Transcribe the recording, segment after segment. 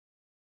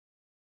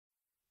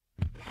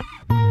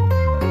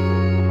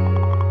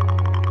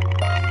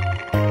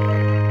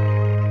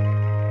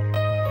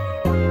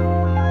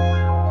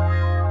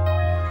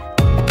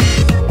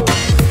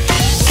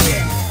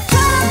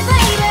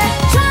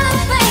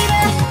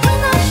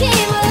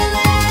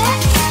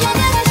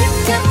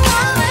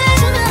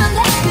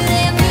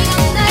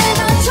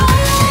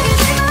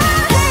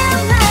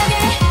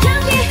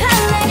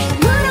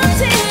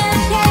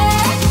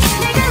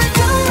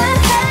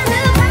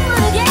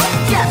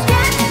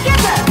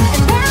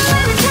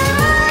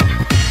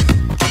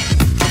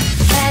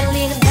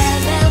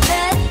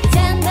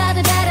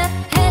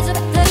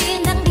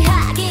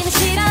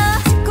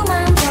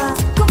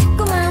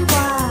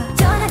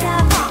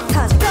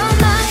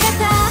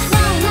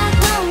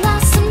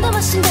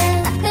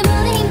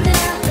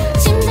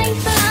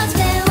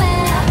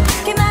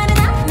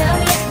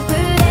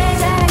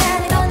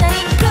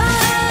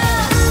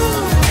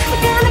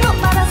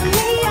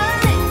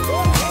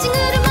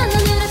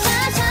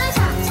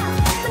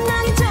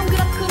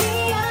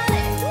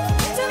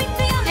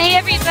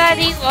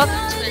everybody,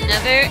 welcome to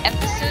another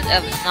episode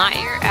of Not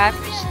Your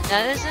Average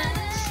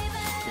Netizens.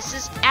 This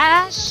is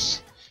Ash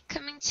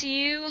coming to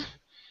you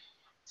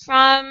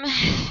from,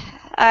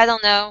 I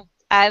don't know,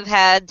 I've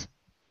had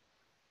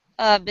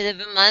a bit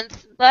of a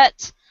month,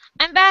 but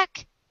I'm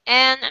back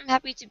and I'm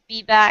happy to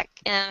be back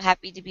and I'm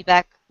happy to be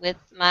back with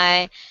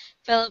my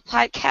fellow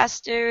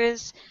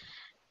podcasters.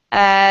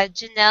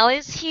 Janelle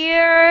is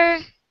here,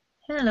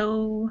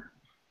 Hello.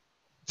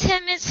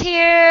 Tim is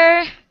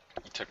here.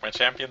 You took my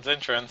champion's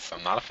entrance.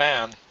 I'm not a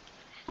fan.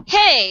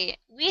 Hey,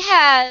 we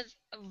have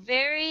a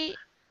very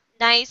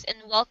nice and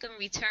welcome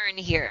return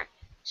here.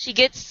 She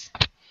gets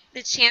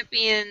the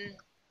champion's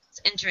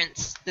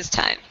entrance this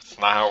time. It's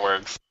not how it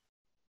works.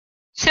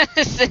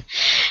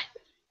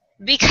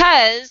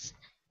 Because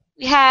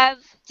we have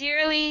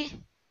dear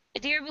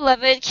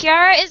beloved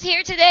Kiara is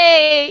here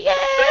today.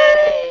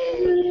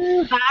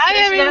 Yay!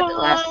 Hi, She's not the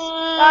last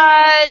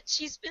spot.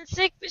 She's been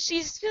sick, but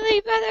she's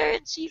feeling better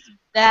and she's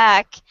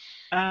back.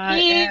 I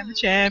am the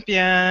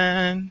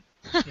champion.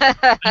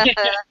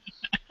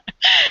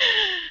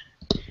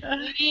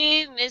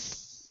 We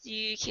miss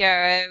you,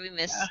 Kiara. We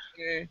miss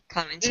your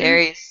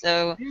commentary.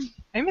 So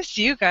I miss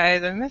you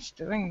guys. I miss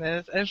doing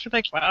this. I feel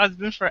like, wow, it's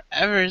been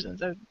forever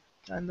since I've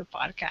done the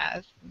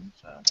podcast. And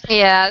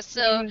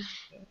so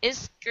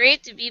it's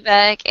great to be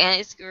back,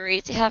 and it's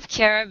great to have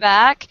Kiara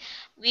back.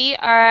 We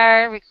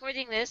are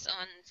recording this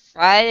on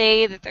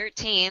Friday the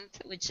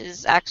 13th, which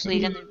is actually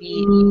going to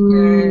be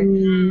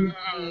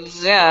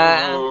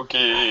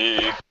Spooky.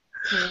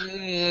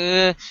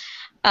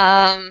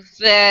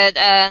 But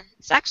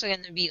it's actually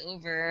going to be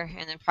over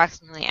in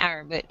approximately an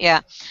hour. But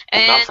yeah,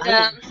 and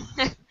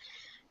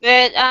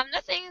but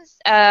nothing's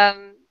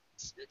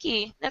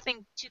spooky.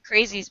 Nothing too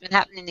crazy has been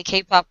happening in the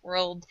K-pop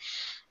world.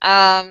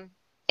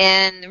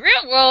 In the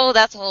real world,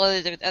 that's a whole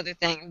other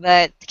thing.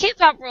 But the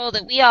K-pop world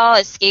that we all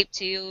escape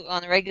to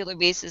on a regular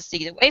basis to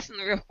get away from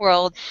the real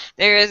world,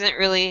 there isn't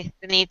really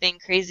anything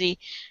crazy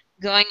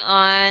going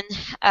on.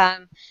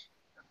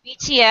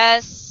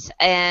 BTS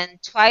and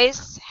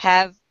Twice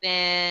have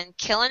been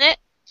killing it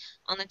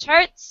on the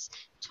charts.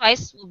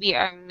 Twice will be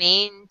our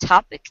main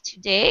topic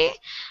today.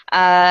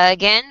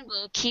 Again,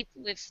 we'll keep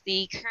with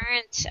the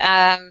current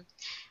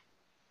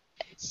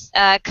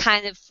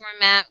kind of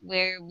format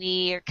where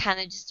we are kind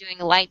of just doing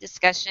a light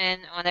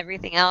discussion on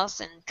everything else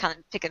and kind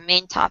of pick a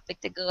main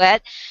topic to go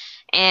at.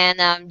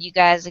 And you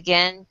guys,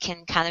 again,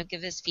 can kind of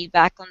give us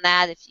feedback on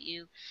that if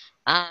you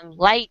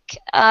like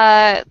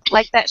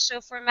that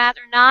show format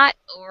or not,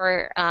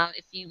 or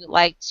if you would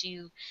like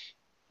to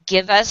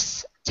give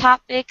us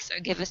topics or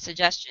give us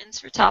suggestions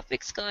for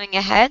topics going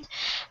ahead.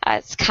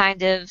 It's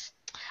kind of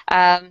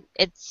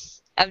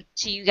it's up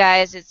to you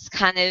guys. It's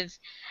kind of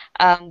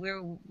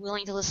we're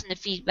willing to listen to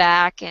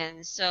feedback,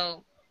 and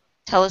so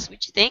tell us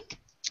what you think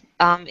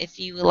if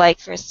you would like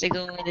for us to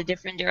go in a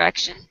different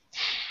direction.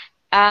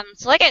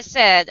 So like I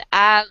said,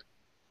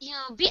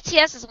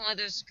 BTS is one of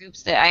those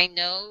groups that I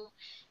know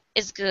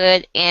is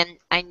good and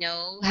I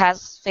know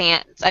has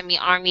fans. I mean,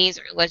 ARMYs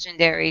are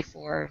legendary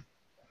for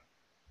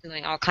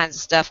doing all kinds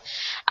of stuff.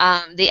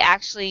 They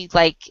actually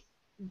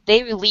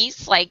they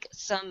release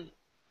some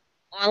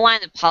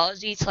online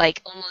apology to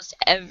almost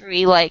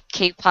every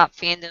K-pop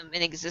fandom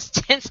in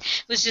existence.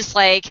 Was just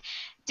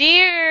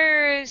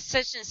dear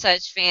such and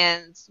such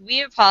fans,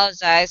 we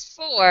apologize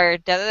for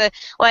da, da,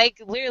 da.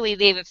 Literally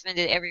they've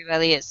offended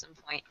everybody at some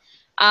point.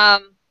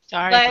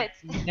 sorry But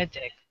for being a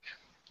dick.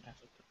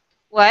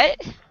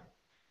 what?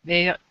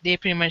 They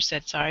pretty much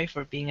said sorry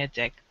for being a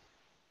dick.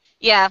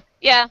 Yeah.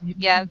 They're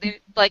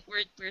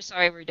we're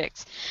sorry, we're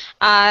dicks.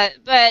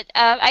 But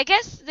I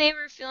guess they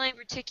were feeling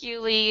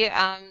particularly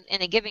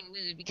in a giving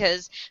mood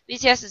because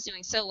BTS is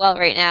doing so well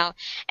right now,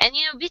 and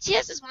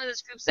BTS is one of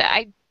those groups that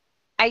I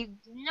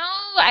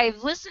know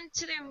I've listened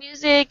to their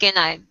music and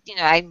I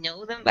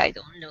know them, but I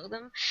don't know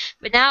them.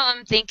 But now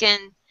I'm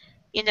thinking,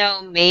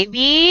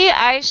 maybe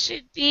I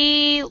should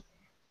be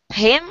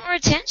paying more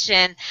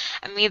attention.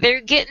 I mean,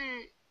 they're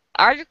getting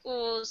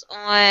articles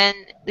on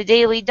the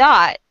Daily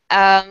Dot,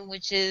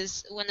 which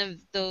is one of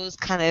those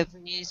kind of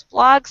news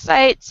blog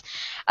sites.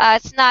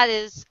 It's not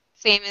as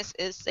famous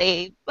as,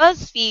 say,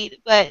 BuzzFeed,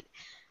 but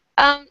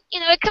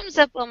it comes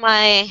up on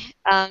my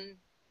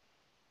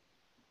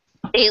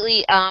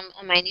daily on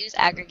my news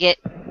aggregate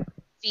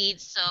feed.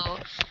 So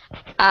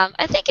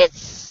I think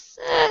it's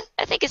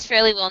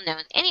fairly well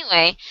known.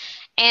 Anyway,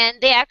 and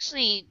they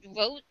actually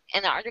wrote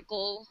an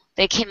article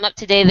that came up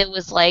today that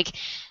was how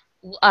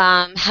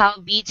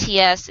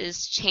BTS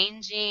is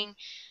changing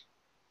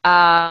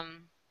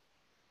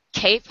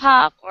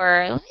K-pop,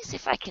 or let me see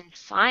if I can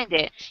find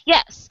it.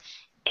 Yes,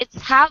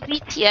 it's how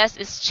BTS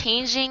is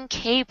changing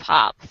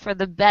K-pop for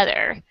the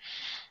better.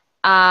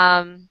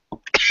 And,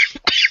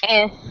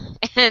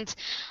 and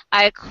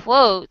I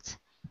quote,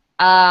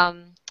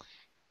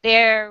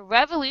 they're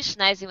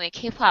revolutionizing what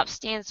K-pop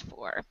stands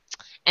for,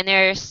 and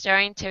they're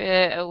starting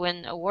to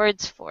win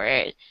awards for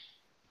it.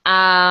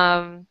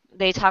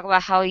 They talk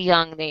about how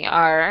young they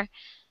are,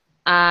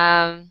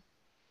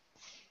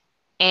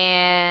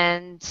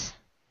 and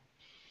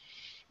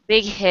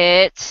Big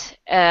Hit.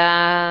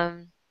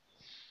 And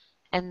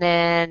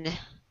then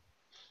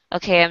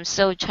okay, I'm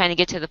still trying to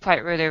get to the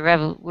part where they're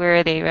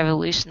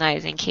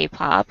revolutionizing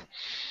K-pop.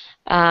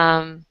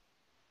 Um,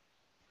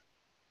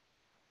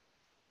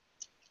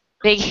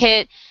 Big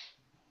Hit.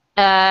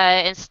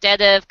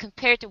 Instead of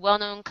compared to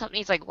well-known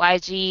companies like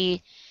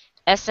YG,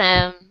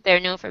 SM, they're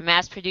known for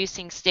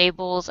mass-producing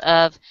stables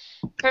of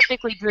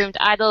perfectly groomed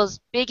idols.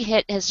 Big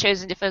Hit has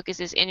chosen to focus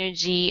its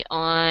energy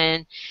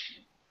on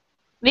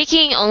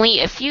making only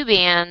a few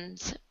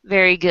bands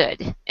very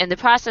good. In the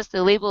process,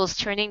 the label is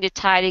turning the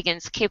tide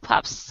against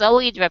K-pop's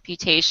sullied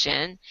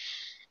reputation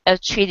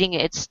of treating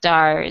its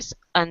stars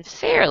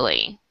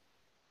unfairly.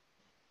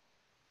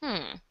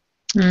 Hmm.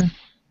 Hmm.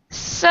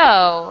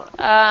 So,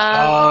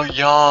 Oh,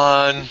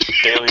 yawn.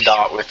 Daily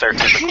Dot with their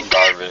typical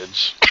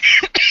garbage.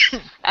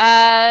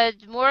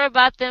 more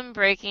about them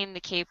breaking the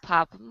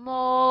K-pop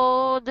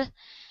mold.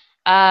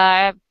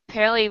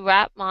 Apparently,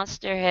 Rap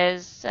Monster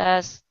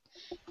has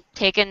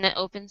taken an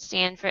open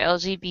stand for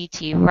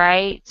LGBT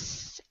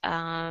rights.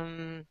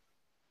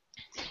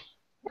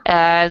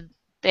 Uh,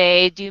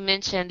 they do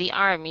mention the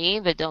army,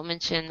 but don't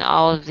mention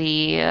all of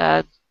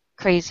the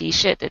crazy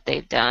shit that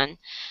they've done.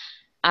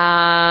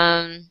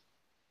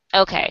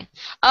 Okay.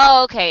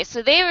 Oh, okay.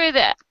 So they were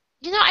the.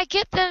 I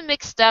get them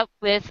mixed up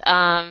with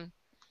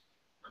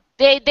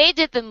They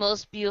did the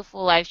Most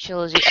Beautiful Life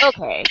trilogy.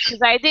 Okay, because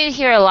I did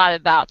hear a lot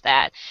about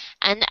that,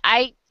 and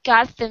I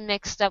got them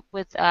mixed up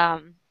with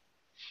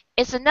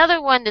It's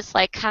another one that's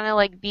like kind of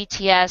like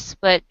BTS,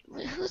 but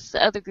who's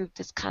the other group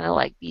that's kind of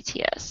like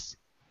BTS?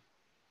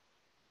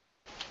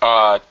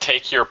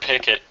 Take your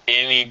pick at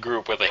any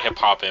group with a hip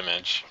hop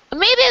image.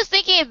 Maybe I was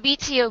thinking of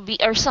BTOB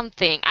or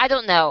something. I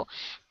don't know.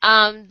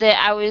 That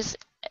I was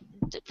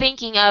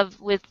thinking of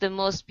with the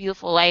Most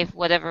Beautiful Life,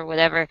 whatever,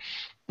 whatever.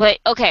 But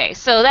okay,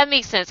 so that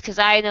makes sense because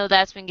I know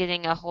that's been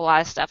getting a whole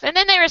lot of stuff. And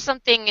then there's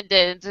something at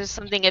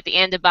the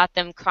end about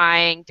them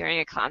crying during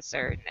a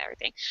concert and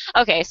everything.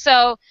 Okay,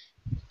 so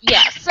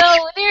yeah, so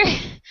there.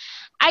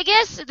 I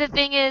guess the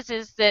thing is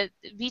that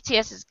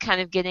BTS is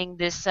kind of getting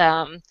this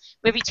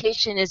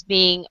reputation as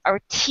being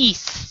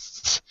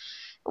artistes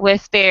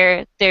with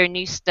their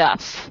new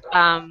stuff.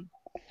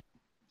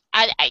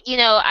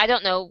 I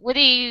don't know. What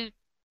do you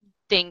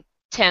think,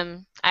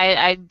 Tim?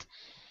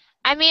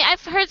 I mean,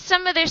 I've heard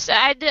some of their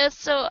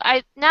so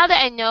I now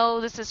that I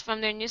know this is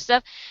from their new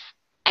stuff.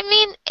 I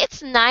mean,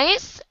 it's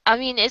nice. I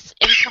mean, it's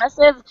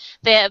impressive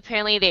that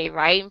apparently they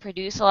write and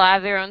produce a lot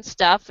of their own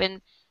stuff,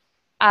 and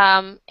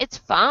it's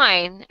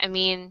fine. I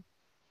mean,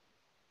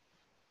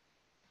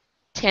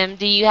 Tim, I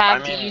do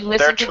mean, you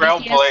they're listen to BTS?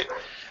 trailblaze.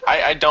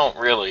 I don't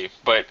really,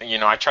 but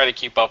I try to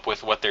keep up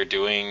with what they're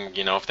doing.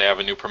 If they have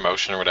a new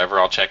promotion or whatever,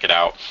 I'll check it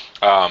out.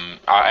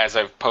 As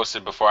I've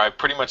posted before, I've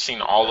pretty much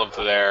seen all of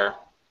their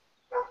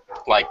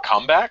like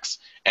comebacks,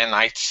 and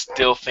I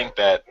still think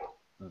that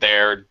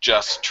they're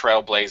just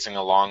trailblazing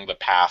along the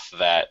path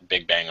that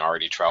Big Bang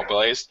already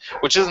trailblazed,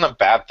 which isn't a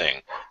bad thing.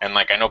 And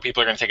like I know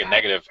people are going to take it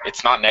negative.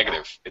 It's not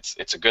negative.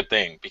 It's a good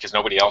thing because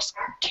nobody else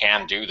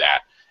can do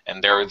that.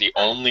 And they're the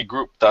only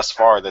group thus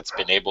far that's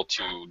been able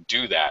to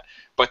do that.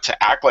 But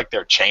to act like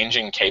they're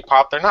changing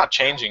K-pop, they're not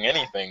changing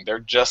anything. They're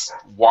just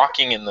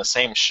walking in the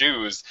same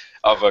shoes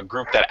of a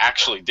group that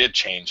actually did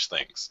change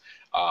things.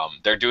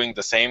 They're doing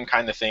the same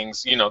kind of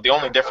things. The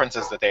only difference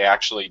is that they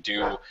actually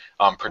do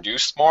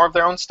produce more of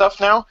their own stuff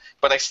now.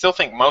 But I still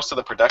think most of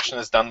the production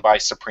is done by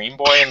Supreme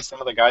Boy and some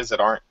of the guys that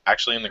aren't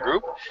actually in the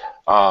group.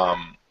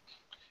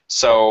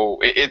 So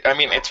I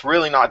mean, it's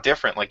really not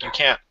different. Like you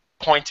can't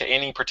point to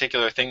any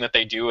particular thing that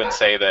they do and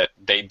say that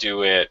they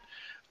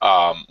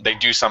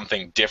do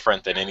something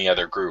different than any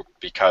other group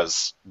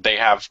because they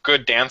have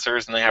good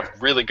dancers and they have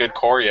really good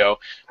choreo,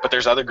 but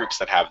there's other groups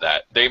that have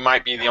that. They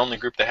might be the only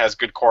group that has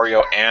good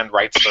choreo and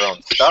writes their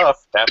own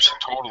stuff. That's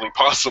totally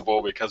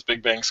possible because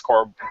Big Bang's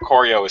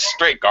choreo is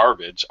straight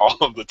garbage all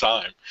of the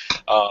time.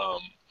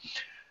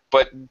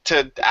 But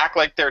to act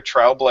like they're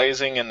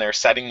trailblazing and they're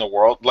setting the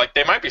world, like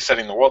they might be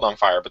setting the world on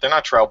fire, but they're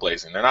not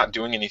trailblazing. They're not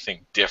doing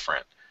anything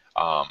different.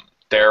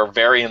 They're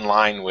very in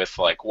line with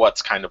like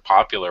what's kind of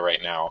popular right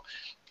now,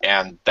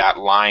 and that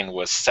line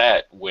was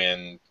set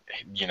when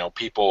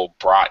people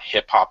brought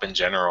hip hop in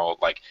general,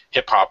 like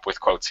hip hop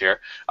with quotes here,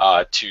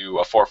 to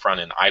a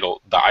forefront in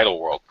the idol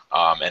world,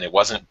 and it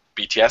wasn't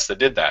BTS that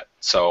did that.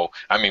 So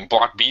I mean,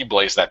 Block B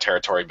blazed that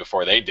territory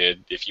before they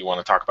did. If you want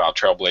to talk about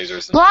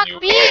trailblazers in the Block new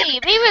world, B.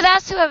 Maybe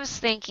that's who I was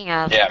thinking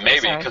of. yeah, Okay, maybe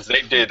sorry. because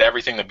they did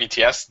everything that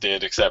BTS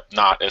did except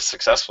not as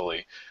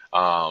successfully.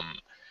 Um,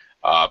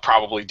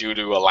 Probably due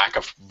to a lack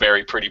of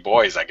very pretty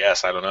boys, I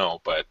guess. I don't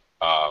know, but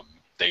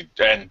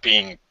and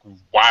being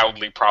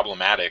wildly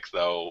problematic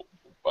though.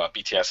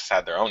 BTS has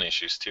had their own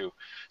issues too.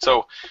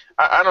 So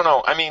I don't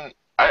know. I mean,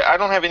 I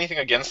don't have anything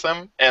against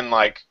them, and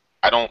like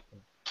I don't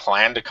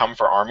plan to come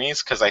for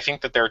armies because I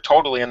think that they're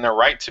totally in their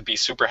right to be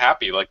super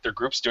happy. Like their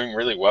group's doing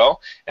really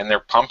well, and they're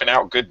pumping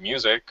out good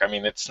music. I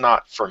mean, it's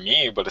not for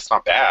me, but it's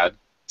not bad.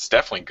 It's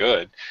definitely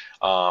good.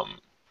 Um,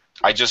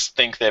 I just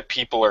think that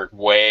people are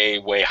way,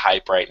 way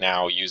hype right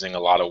now using a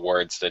lot of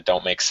words that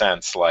don't make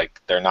sense.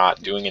 Like they're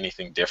not doing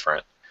anything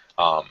different.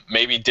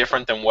 Maybe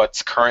different than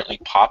what's currently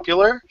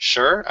popular,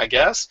 sure, I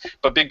guess.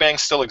 But Big Bang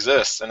still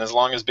exists, and as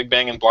long as Big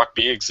Bang and Block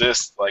B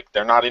exist, like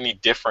they're not any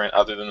different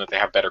other than that they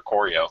have better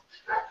choreo.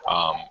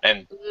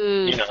 And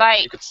Ooh, you know,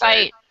 fight,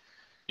 fight,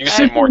 you could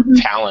say fight. more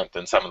talent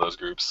than some of those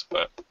groups,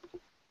 but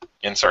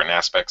in certain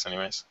aspects,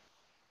 anyways.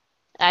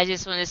 I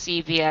just want to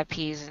see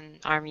VIPs and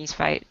armies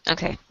fight.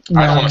 Okay.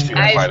 I don't want to see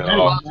them Guys fight at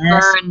will all.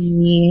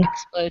 burn,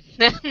 explode.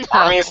 No.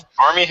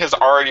 Army has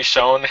already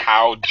shown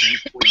how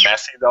deeply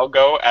messy they'll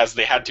go, as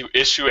they had to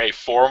issue a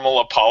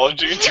formal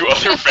apology to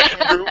other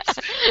fan groups.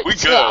 We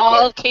To good.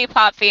 all of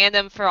K-pop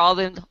fandom for all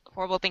the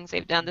horrible things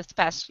they've done this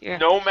past year.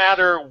 No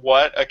matter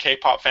what a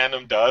K-pop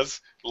fandom does,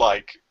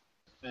 like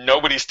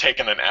nobody's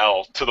taken an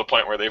L to the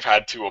point where they've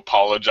had to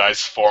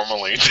apologize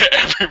formally to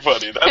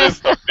everybody. That is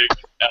the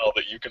biggest L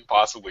that you can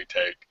possibly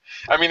take.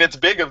 I mean, it's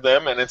big of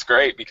them, and it's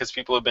great because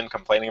people have been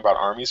complaining about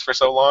armies for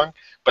so long,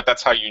 but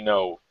that's how you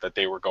know that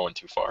they were going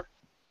too far.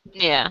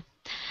 Yeah.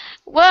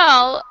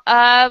 Well,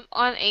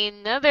 on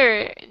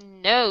another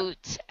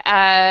note,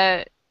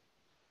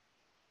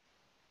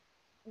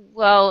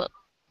 well,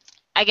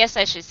 I guess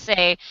I should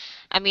say,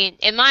 I mean,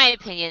 in my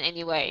opinion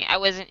anyway, I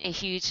wasn't a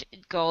huge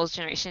Girls'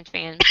 Generation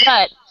fan,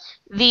 but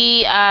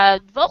the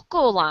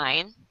vocal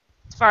line,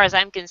 as far as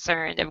I'm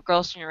concerned, of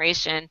Girls'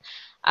 Generation,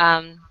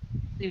 um,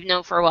 we've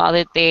known for a while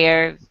that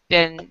they've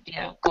been,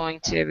 going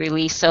to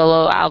release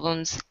solo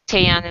albums.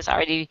 Taeyeon has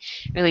already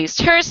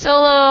released her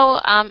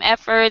solo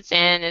efforts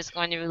and is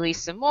going to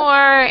release some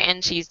more,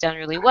 and she's done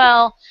really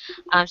well.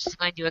 She's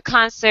going to do a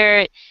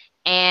concert,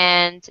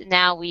 and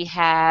now we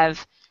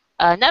have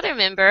another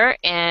member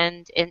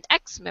and an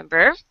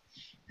ex-member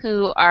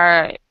who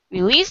are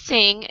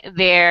releasing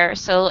their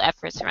solo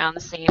efforts around the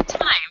same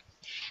time.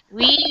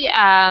 We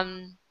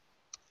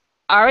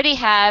already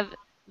have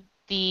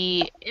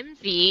the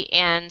MV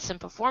and some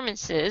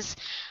performances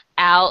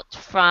out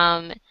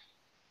from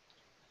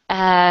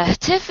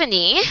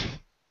Tiffany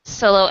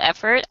solo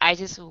effort, I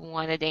Just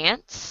Wanna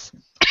Dance.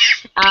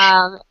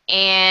 And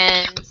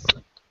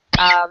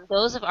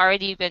those have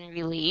already been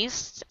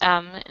released.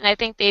 And I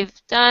think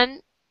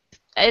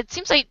it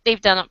seems like they've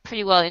done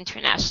pretty well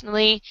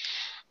internationally.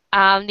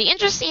 The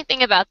interesting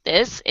thing about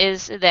this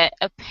is that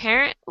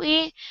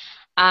apparently,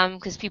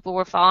 because people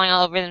were falling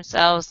all over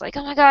themselves, like,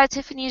 oh my god,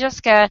 Tiffany,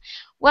 Jessica.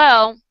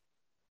 Well,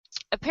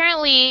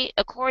 apparently,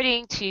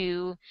 according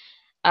to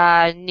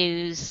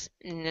news,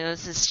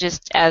 this is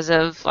just as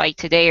of like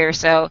today or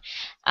so,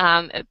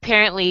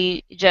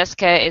 apparently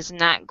Jessica is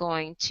not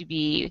going to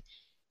be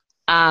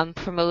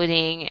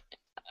promoting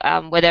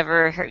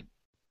whatever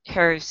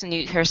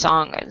her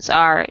songs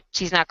are.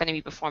 She's not going to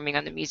be performing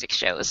on the music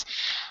shows,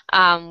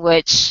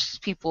 which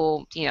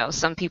people,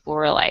 some people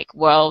were like,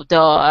 well,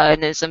 duh,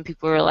 and then some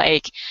people were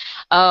like,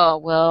 oh,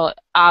 well,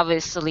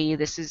 obviously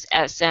this is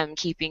SM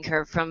keeping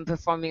her from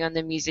performing on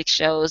the music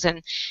shows,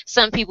 and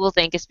some people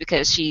think it's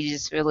because she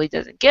just really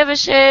doesn't give a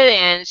shit,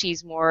 and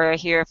she's more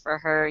here for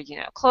her,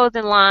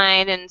 clothing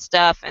line and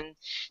stuff, and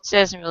she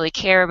doesn't really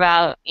care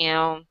about,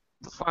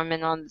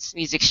 performing on these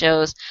music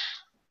shows.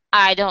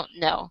 I don't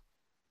know.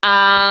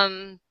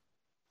 Um,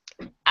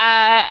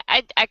 I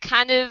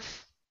kind of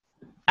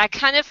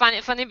find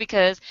it funny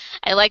because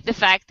I like the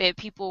fact that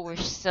people were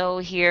so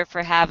here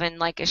for having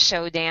like a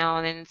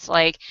showdown, and it's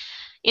like,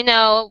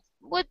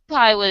 what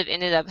probably would have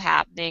ended up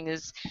happening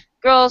is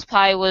girls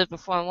probably would have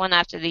performed one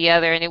after the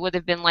other, and it would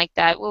have been like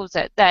that. What was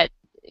that?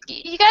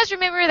 You guys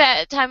remember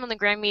that time on the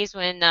Grammys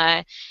when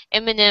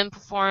Eminem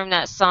performed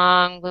that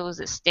song? What was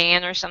it,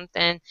 Stan or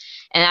something?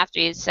 And after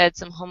he had said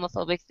some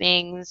homophobic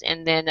things,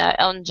 and then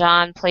Elton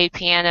John played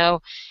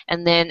piano,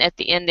 and then at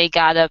the end they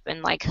got up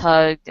and like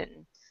hugged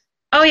and.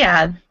 Oh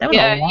yeah, that was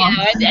Yeah, a long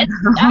time I ago.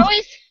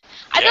 always.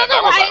 I don't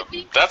know why.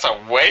 That's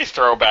a way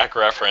throwback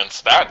reference.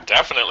 That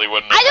definitely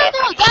wouldn't have I don't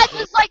happened. know. That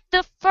was like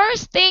the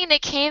first thing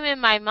that came in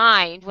my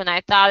mind when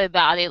I thought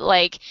about it.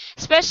 Like,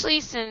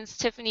 especially since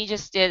Tiffany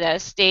just did a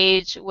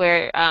stage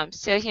where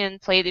Seohyun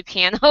played the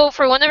piano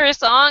for one of her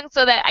songs,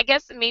 so that I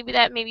guess maybe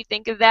that made me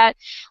think of that.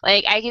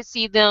 Like, I could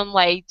see them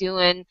like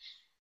doing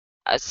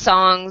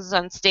songs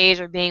on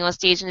stage or being on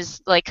stage and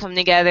just like coming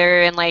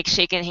together and like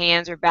shaking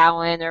hands or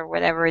bowing or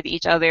whatever to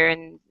each other,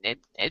 and it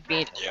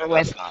being Yeah, over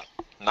that's with.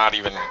 not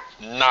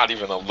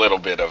even a little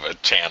bit of a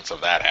chance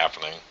of that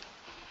happening.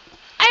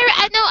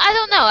 I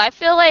don't know. I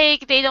feel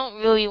like they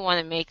don't really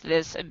want to make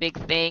this a big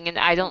thing, and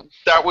I don't.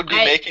 That would be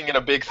making it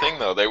a big thing,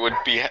 though.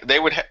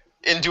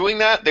 In doing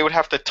that, they would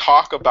have to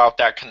talk about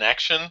that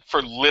connection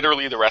for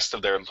literally the rest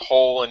of their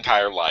whole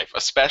entire life,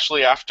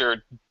 especially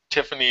after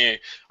Tiffany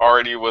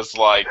already was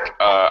like,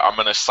 I'm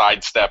going to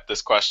sidestep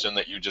this question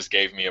that you just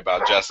gave me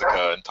about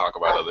Jessica and talk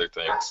about other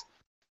things.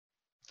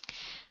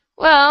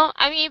 Well,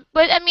 I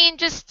mean,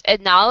 just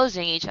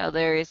acknowledging each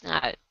other is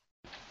not.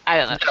 I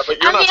don't know. Yeah,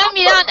 but you're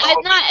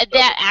Not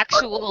that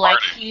actual like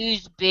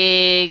huge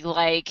big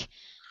like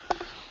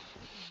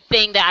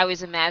thing that I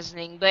was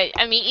imagining, but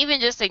I mean,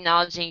 even just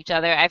acknowledging each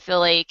other, I feel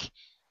like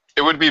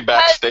It would be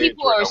Because backstage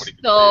people where are nobody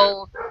could see it.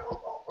 so.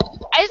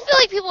 I feel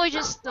like people are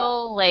just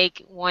so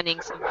like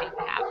wanting something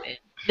to happen.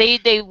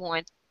 They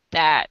want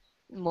that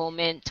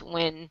moment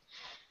when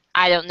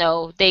I don't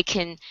know they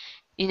can,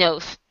 you know,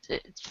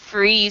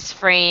 freeze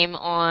frame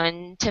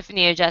on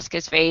Tiffany or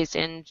Jessica's face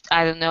and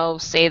I don't know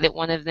say that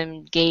one of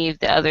them gave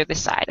the other the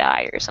side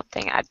eye or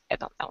something. I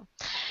don't know.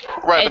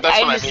 Right, but that's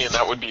I what I mean. just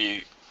That would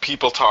be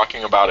people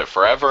talking about it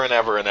forever and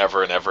ever and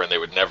ever and ever, and they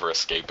would never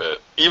escape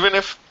it. Even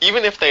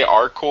if they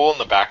are cool in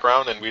the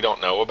background and we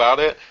don't know about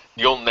it,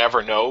 you'll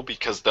never know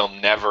because they'll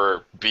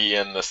never be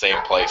in the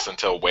same place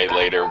until way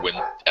later when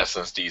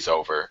SSD's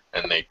over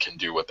and they can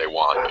do what they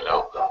want.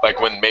 Like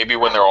when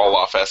they're all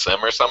off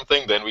SM or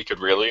something, then we could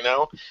really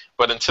know.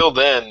 But until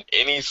then,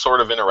 any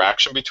sort of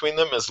interaction between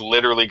them is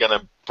literally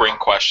gonna bring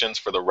questions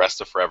for the rest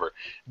of forever.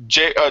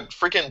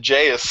 Freaking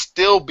Jay is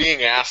still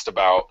being asked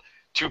about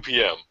 2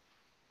 p.m.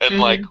 And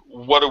like,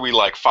 what are we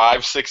like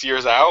 5, 6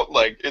 years out?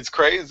 Like, it's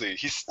crazy.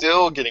 He's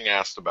still getting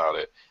asked about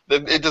it.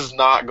 It does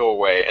not go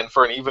away. And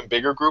for an even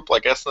bigger group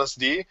like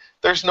SNSD,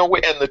 there's no way.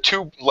 And the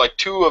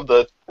two of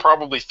the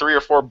probably 3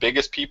 or 4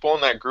 biggest people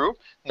in that group,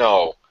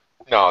 no,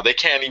 no, they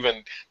can't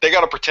even. They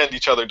got to pretend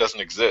each other doesn't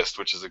exist,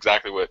 which is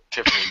exactly what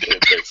Tiffany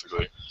did,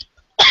 basically.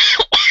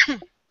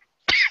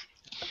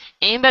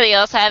 Anybody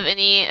else have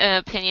any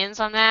opinions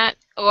on that?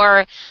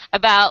 Or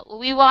about,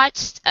 we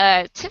watched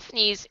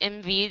Tiffany's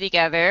MV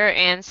together,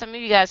 and some of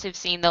you guys have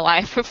seen the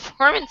live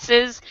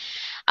performances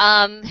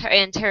and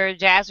her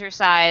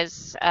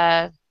Jazzercise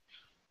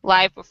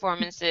live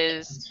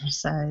performances.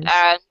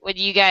 What are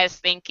you guys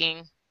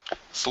thinking?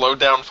 Slowed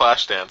down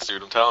Flashdance,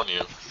 dude. I'm telling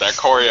you, that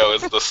choreo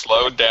is the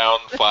slowed down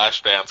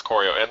Flashdance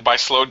choreo, and by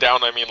slowed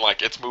down I mean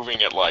like it's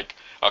moving at like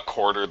a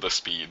quarter the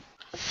speed.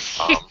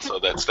 So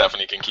that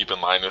Stephanie can keep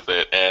in line with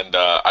it. And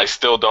I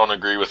still don't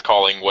agree with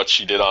calling what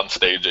she did on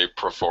stage a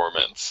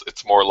performance.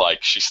 It's more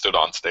like she stood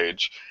on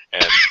stage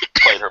and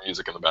played her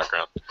music in the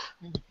background.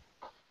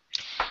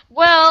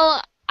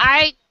 Well,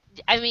 I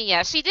mean,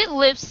 yeah, she did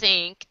lip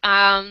sync,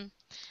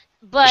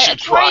 but She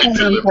tried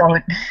to lip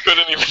Quote.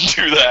 couldn't even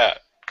do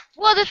that.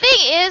 well, the thing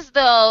is,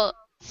 though,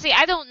 see,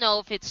 I don't know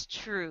if it's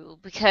true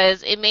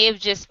because it may have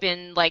just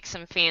been like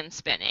some fan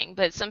spinning,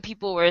 but some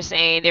people were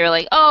saying they were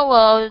like, "Oh,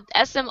 well,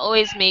 SM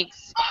always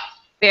makes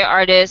their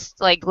artists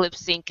like lip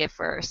sync at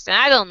first," and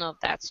I don't know if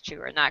that's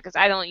true or not because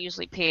I don't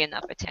usually pay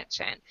enough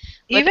attention.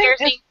 But Even they're if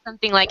saying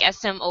something like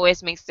SM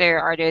always makes their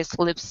artists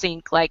lip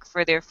sync like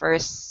for their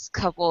first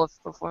couple of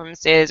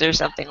performances or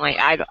something like.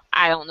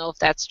 I don't know if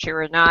that's true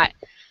or not.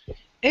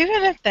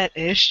 even if that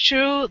is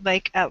true,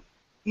 like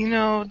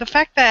the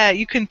fact that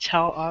you can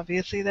tell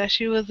obviously that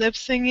she was lip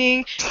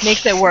singing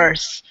makes it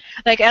worse.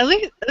 Like at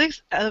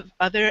least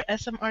other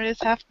SM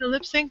artists have to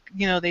lip sync.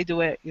 They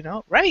do it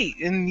right,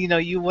 and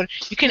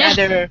you can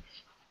either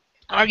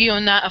argue or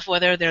not of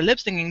whether they're lip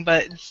singing,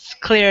 but it's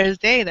clear as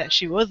day that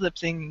she was lip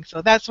singing.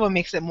 So that's what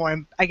makes it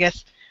more, I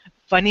guess,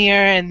 funnier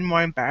and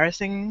more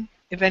embarrassing,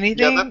 if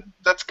Yeah, anything.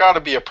 that's got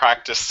to be a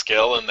practice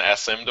skill in the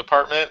SM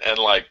department, and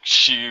like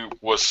she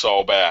was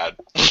so bad,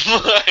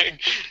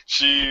 like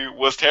she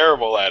was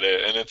terrible at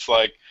it, and it's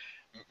like,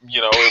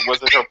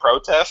 was it her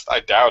protest? I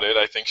doubt it.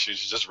 I think she's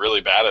just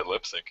really bad at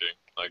lip syncing.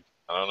 Like,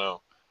 I don't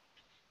know.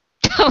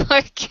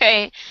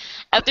 Okay.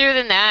 Other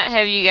than that,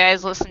 have you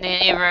guys listened to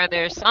any of her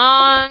other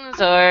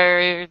songs,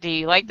 or do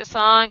you like the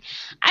song?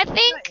 I Not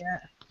think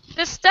yet.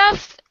 the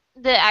stuff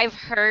that I've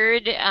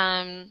heard,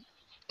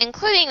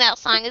 including that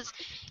song,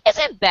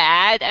 isn't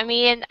bad. I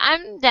mean,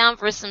 I'm down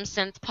for some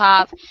synth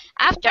pop.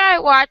 After I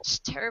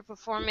watched her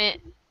perform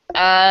it,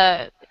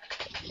 uh,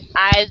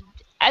 I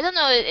I don't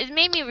know. It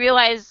made me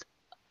realize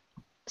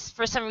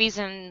for some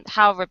reason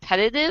how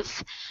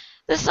repetitive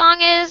the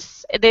song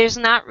is. There's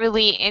not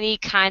really any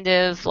kind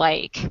of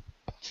like,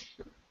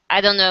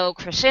 I don't know,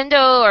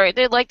 crescendo or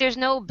there's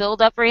no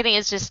build up or anything.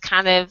 It's just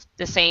kind of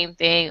the same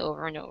thing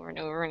over and over and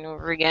over and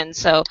over again.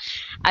 So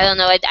I don't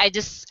know.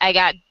 I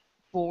got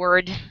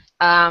bored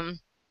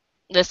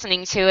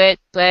listening to it,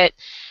 but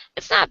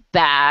it's not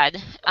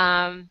bad.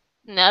 And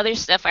the other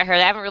stuff I heard,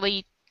 I haven't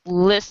really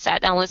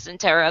sat down and listened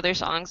to her other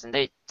songs, and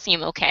they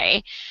seem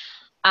okay.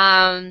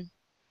 Um,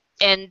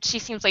 and she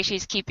seems like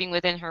she's keeping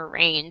within her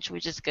range,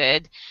 which is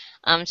good.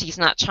 She's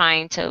not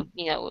trying to,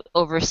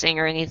 oversing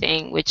or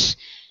anything, which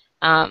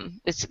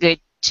it's good.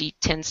 She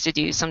tends to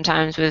do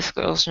sometimes with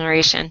Girls'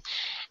 Generation.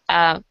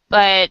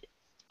 But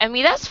I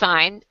mean, that's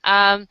fine.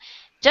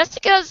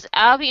 Jessica's,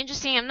 I'll be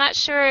interesting. I'm not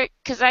sure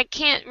because I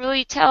can't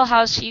really tell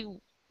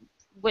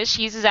what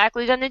she's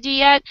exactly gonna do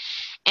yet.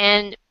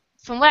 And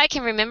from what I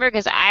can remember,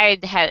 because I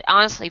had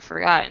honestly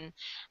forgotten,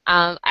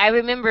 I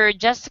remember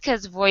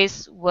Jessica's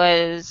voice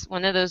was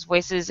one of those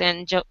voices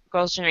in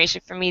Girls'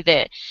 Generation for me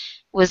that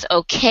was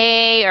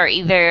okay, or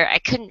either I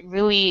couldn't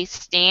really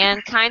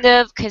stand, kind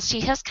of, because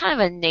she has kind of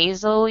a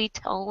nasally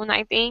tone,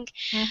 I think.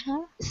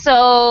 Mm-hmm.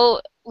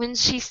 So when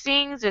she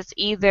sings, it's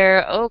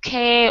either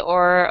okay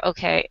or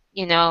okay,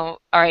 all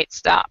right,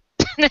 stop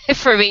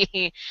for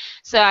me.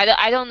 So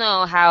I don't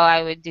know how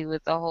I would do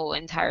with the whole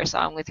entire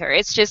song with her.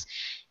 It's just,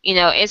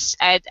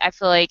 I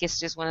feel like it's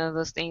just one of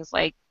those things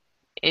like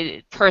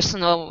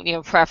personal,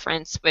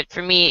 preference. But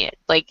for me,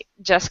 like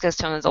Jessica's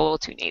tone is a little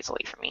too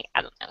nasally for me.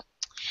 I don't know.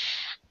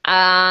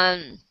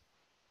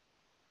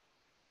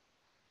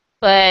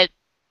 But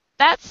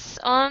that's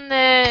on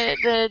the.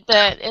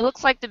 It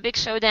looks like the big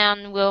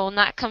showdown will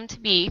not come to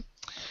be.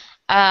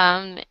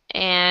 And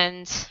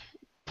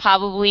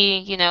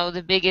probably,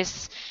 the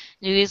biggest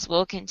news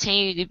will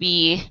continue to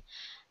be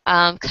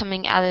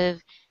coming out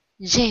of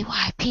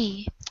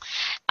JYP.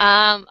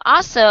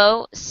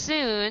 Also,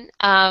 soon,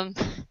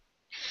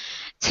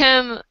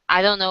 Tim,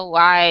 I don't know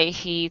why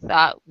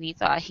we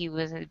thought he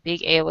was a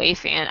big AOA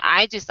fan.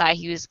 I just thought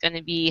he was going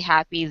to be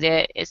happy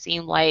that it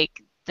seemed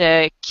like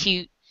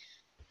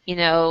you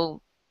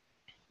know,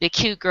 the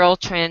cute girl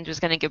trend was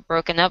going to get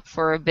broken up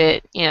for a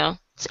bit.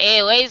 It's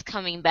AOA's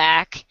coming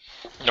back.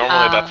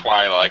 Normally that's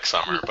why I like Next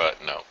summer, week. but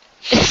no.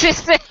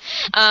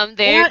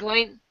 They're What?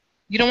 going.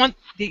 You don't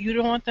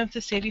want them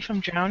to save you from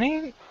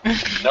drowning?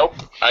 Nope,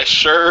 I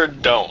sure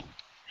don't.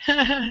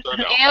 Sure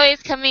don't.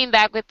 AOA's coming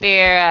back with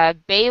their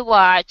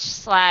Baywatch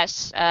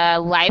slash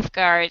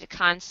lifeguard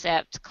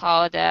concept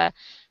called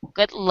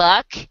Good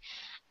Luck.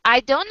 I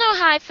don't know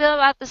how I feel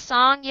about the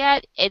song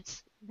yet.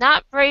 It's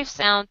not Brave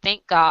Sound,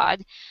 thank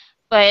God,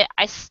 but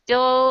I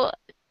still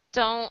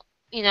don't.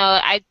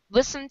 I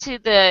listened to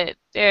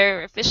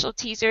their official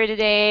teaser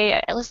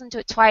today. I listened to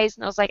it twice,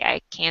 and I was like,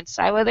 I can't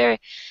decide whether.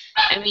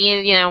 I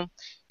mean,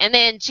 and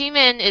then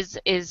Jimin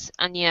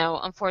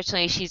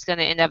unfortunately, she's going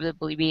to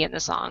inevitably be in the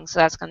song, so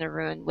that's going to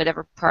ruin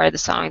whatever part of the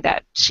song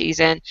that she's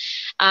in.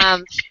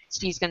 Um,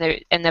 she's going to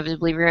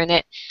inevitably ruin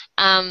it.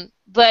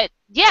 But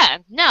yeah,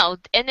 no,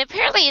 and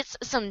apparently it's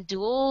some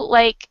dual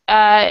like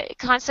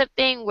concept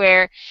thing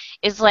where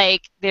it's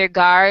like they're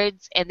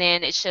guards, and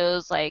then it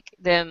shows like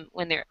them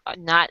when they're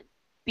not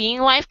being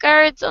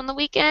lifeguards on the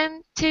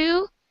weekend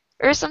too,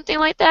 or something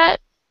like that.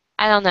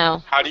 I don't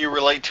know. How do you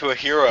relate to a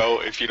hero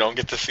if you don't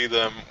get to see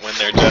them when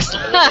they're just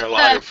living their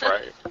life,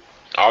 right?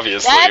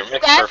 Obviously, it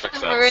makes That's perfect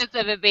the sense. words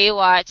of a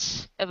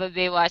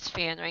Baywatch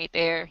fan right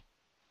there.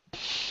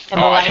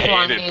 Of a Oh, I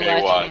lifelong hated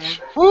Baywatch Baywatch.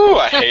 fan. Woo,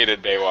 I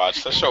hated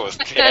Baywatch. That show was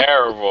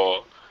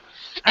terrible.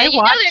 I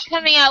And they're watched.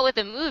 coming out with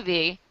a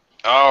movie.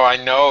 Oh, I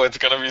know it's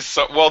gonna be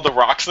so. Well, The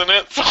Rock's in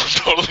it, so I'm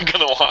totally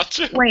gonna watch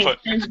it. Wait, But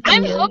there's a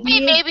I'm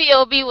hoping movie? maybe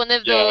it'll be one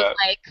of those yeah,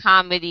 like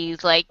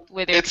comedies, like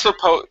where they're it's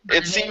supposed.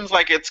 It seems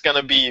like it's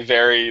gonna be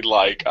very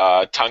like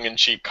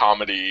tongue-in-cheek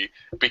comedy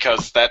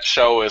because that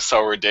show is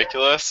so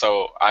ridiculous.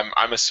 So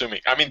I'm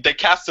assuming. I mean, they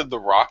casted The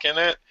Rock in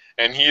it,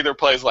 and he either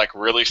plays like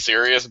really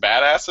serious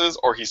badasses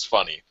or he's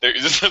funny.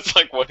 It's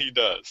like what he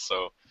does.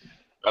 So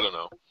I don't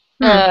know.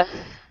 uh,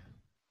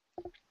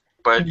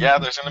 But yeah,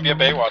 there's gonna be a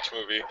Baywatch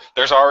movie.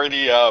 There's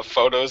already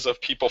photos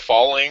of people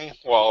falling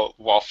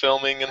while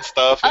filming and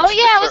stuff. oh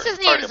yeah, what's his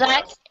It's name? already a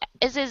Zach? blast.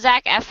 Is it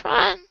Zach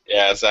Efron?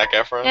 Yeah, Zac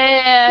Efron.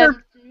 Yeah,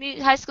 Sure.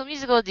 High School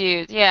Musical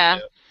dude. Yeah.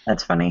 Yeah.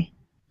 That's funny.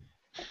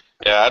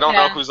 Yeah, I don't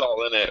know Yeah. who's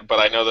all in it, but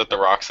I know that The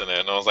Rock's in it,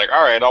 and I was like,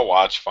 all right, I'll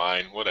watch,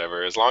 fine,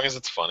 whatever, as long as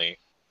it's funny.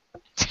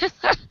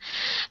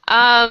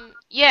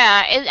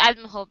 Yeah,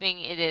 I'm hoping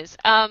it is.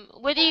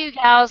 What do you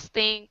guys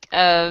think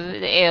of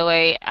the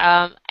AOA?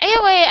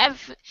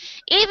 AOA,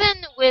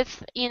 even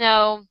with,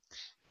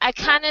 I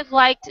kind of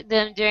liked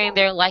them during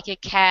their Like a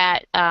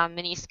Cat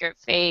miniskirt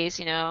phase,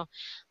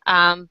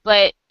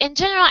 but in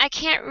general, I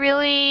can't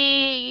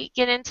really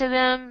get into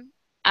them.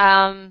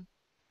 Um,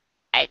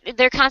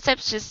 their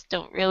concepts just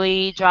don't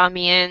really draw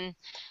me in.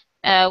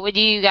 What are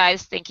you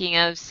guys thinking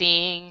of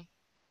seeing?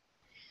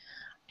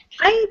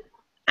 I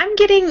I'm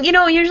getting,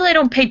 usually I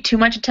don't pay too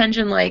much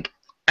attention. Like,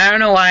 I don't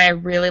know why I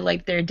really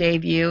liked their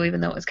debut,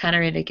 even though it was kind of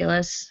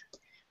ridiculous.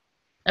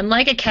 And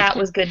Like a Cat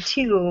was good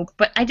too,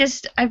 but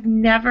I've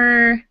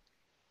never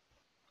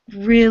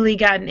really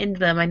gotten into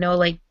them. I know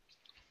like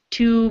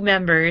two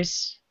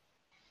members.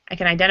 I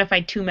can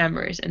identify two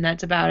members, and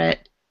that's about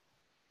it.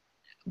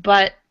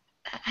 But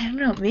I don't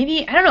know.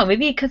 Maybe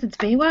because it's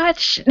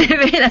Baywatch.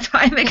 Maybe that's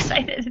why I'm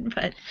excited.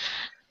 But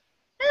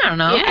I don't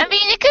Yeah, know. I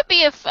mean, it could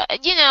be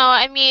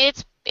I mean,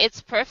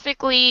 it's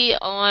perfectly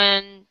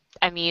on.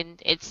 I mean,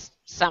 it's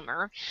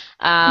summer,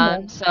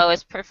 Yeah. so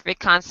it's perfect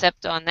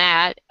concept on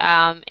that.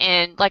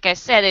 And like I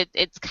said,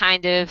 it's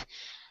kind of.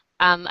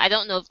 I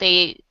don't know if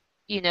they,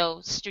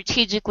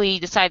 strategically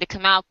decide to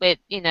come out, but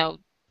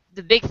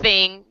the big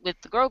thing with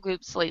the girl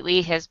groups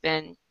lately has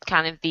been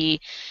kind of the,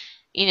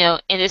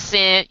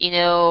 innocent,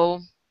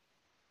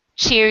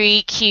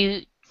 cheery,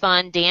 cute,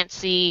 fun,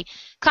 dancy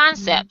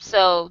Mhm. concept.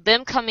 So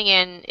them coming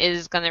in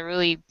is going to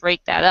really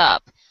break that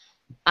up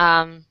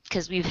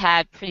because we've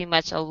had pretty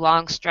much a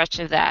long stretch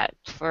of that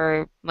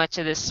for much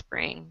of this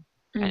spring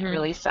and Mhm.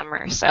 early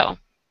summer. So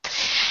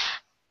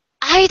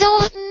I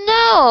don't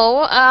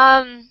know.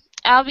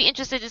 I'll be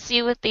interested to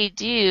see what they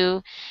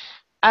do.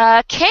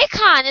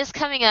 KCON is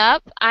coming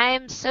up.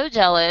 I'm so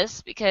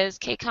jealous because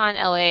KCON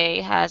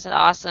LA has an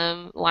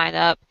awesome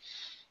lineup.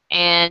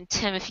 And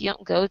Tim, if you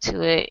don't go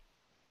to it,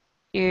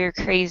 you're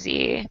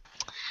crazy.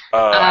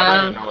 I don't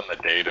even Um, know when the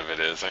date of it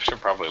is. I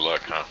should probably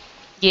look, huh?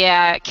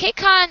 yeah,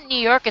 KCON New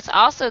York is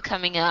also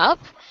coming up.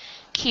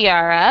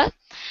 Kiara.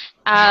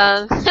 Oh,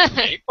 Um,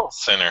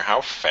 Staples Center,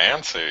 how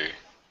fancy.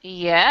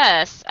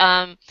 yes.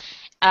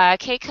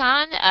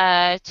 KCON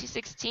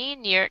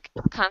 216 New York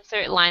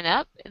concert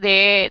lineup.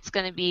 There, it's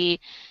going to be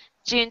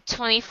June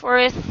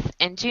 24th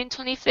and June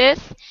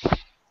 25th.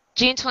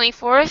 June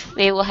 24th,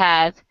 they will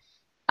have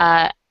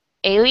uh,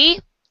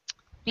 Ailey,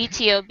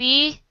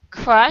 BTOB,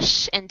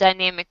 Crush, and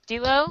Dynamic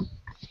Duo,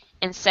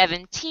 and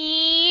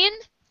 17.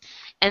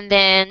 And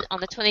then on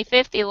the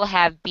 25th, they will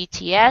have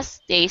BTS,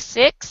 Day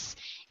 6,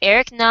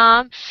 Eric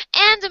Nam,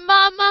 and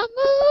Mama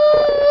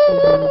Ooh,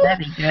 Moo.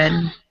 that'd be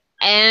good.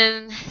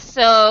 And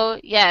so,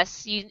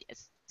 yes,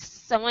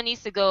 someone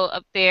needs to go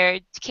up there.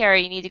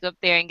 Carrie, you need to go up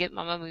there and get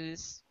Mama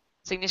Moo's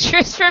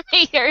signatures for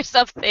me or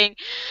something.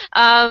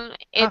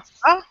 It's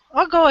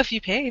I'll go if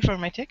you pay for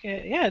my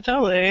ticket. Yeah,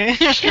 totally.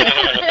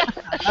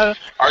 Uh,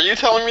 Are you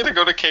telling me to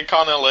go to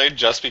KCON LA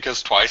just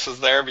because Twice is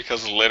there?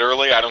 Because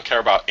literally, I don't care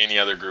about any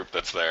other group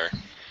that's there.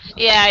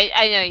 yeah,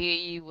 I know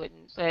you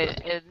wouldn't,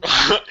 but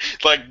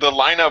Like the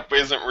lineup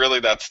isn't really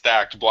that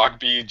stacked. Block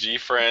B, G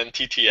Friend,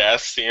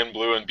 TTS, CN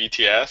Blue, and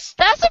BTS.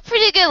 that's a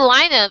pretty good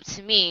lineup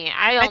to me.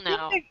 I I don't think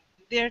know.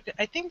 they're.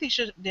 I think they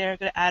should. They're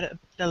gonna add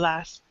the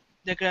last.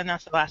 They're gonna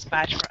announce the last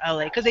batch for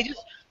LA because they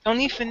just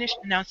only finished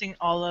announcing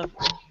all of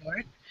New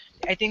York.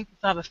 I think they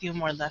still have a few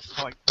more left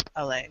for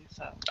LA.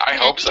 So I Yeah,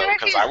 hope New so, York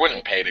because I is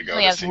wouldn't pay to go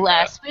usually to has see that.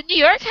 less, but New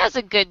York has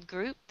a good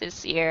group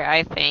this year,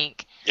 I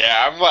think.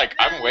 Yeah,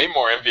 I'm way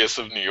more envious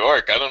of New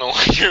York. I don't know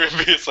why you're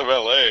envious of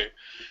LA.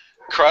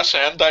 Crush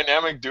and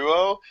Dynamic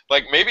Duo.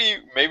 Like maybe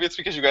it's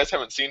because you guys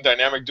haven't seen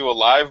Dynamic Duo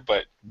live,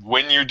 but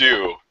when you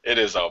do, it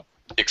is a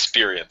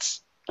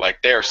experience.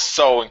 Like they're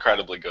so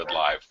incredibly good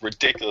live,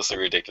 ridiculously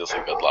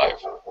good live.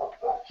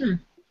 Hmm.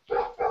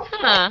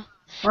 Huh.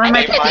 Well, I I They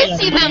think might I see did might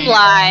see them them be sometime.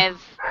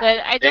 live, but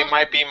I they don't.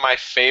 might be my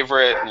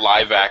favorite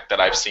live act that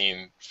I've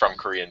seen from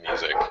Korean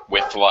music,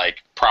 with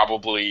like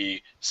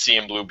probably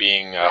CN Blue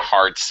being a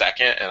hard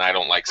second, and I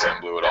don't like CN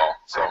Blue at all.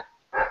 So,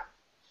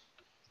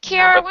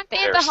 Kiara, but weren't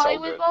they at they're the so Hollywood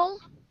good. Bowl?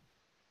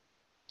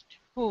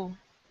 who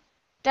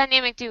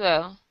Dynamic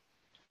Duo.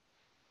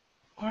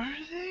 were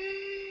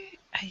they?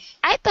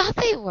 I thought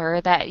they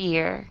were that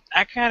year.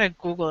 I gotta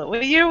Google it.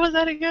 What year was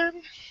that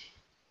again?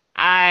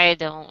 I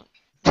don't.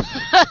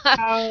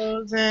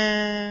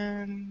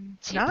 2009.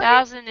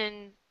 2000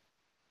 and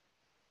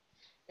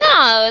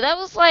no, that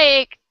was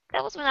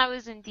when I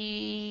was in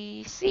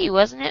DC,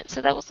 wasn't it?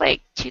 So that was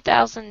like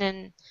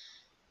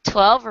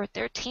 2012 or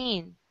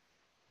 13.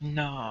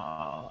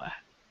 No.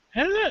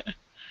 Is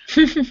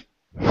it?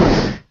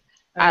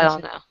 I Let me don't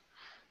see. know.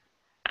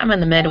 I'm in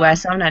the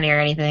Midwest, so I'm not near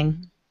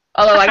anything.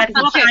 Although I got to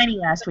see Okay, Tiny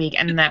last week,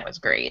 and that was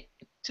great.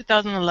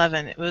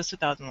 2011. It was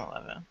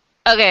 2011.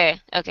 Okay,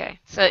 okay.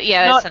 So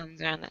yeah, that No,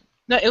 sounds around that.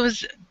 no, it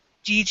was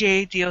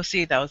DJ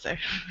DOC that was there.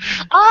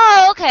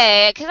 Oh,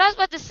 okay. Because I was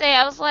about to say,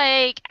 I was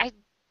like, I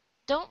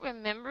don't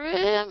remember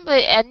him,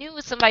 but I knew it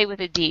was somebody with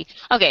a D.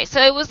 Okay,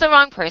 so it was the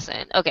wrong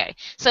person. Okay,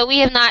 so we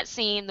have not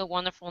seen the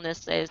wonderfulness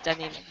that is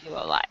Dynamic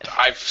Duo live.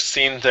 I've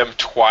seen them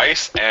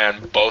twice,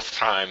 and both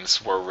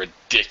times were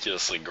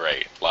ridiculously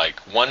great. Like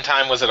one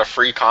time was at a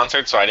free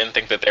concert, so I didn't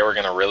think that they were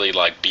gonna really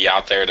like be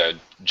out there to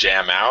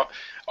jam out.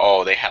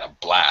 Oh, they had a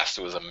blast.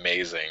 It was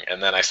amazing.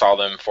 And then I saw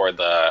them for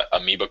the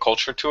Amoeba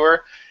Culture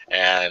Tour,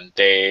 and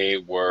they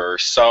were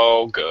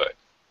so good,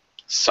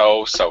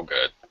 so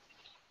good.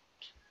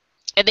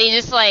 And they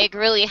just like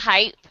really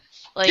hype,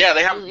 like Yeah,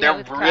 really hype they're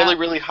with the really crowd.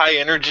 really high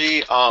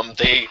energy.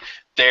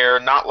 They're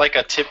not like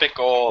a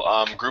typical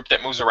group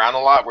that moves around a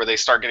lot where they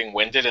start getting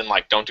winded and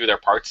like don't do their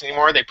parts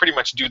anymore. They pretty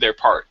much do their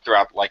part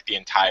throughout like the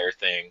entire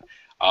thing.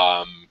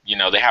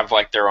 They have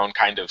like their own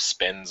kind of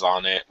spins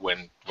on it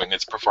when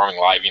it's performing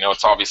live.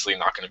 It's obviously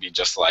not going to be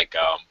just like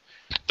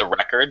the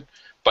record,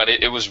 but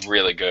it was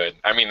really good.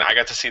 I mean, I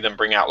got to see them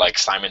bring out like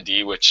Simon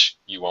D, which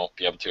you won't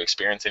be able to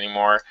experience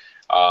anymore,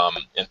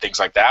 and things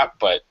like that.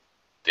 But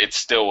it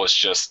still was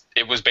just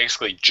it was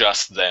basically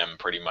just them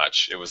pretty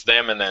much. It was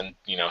them and then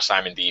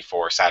Simon D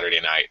for Saturday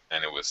night,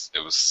 and it was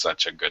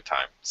such a good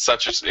time.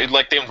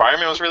 Like the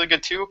environment was really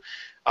good too.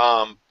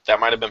 That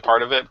might have been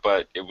part of it,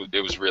 but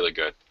it was really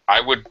good. I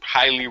would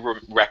highly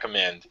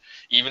recommend,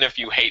 even if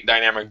you hate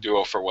Dynamic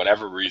Duo for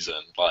whatever reason.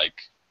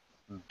 Like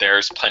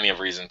there's plenty of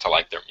reason to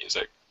like their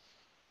music.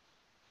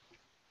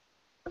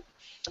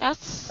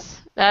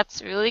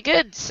 That's really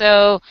good.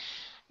 So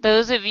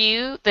those of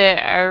you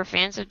that are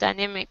fans of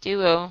Dynamic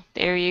Duo,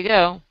 there you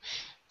go.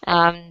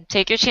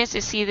 Take your chance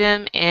to see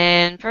them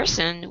in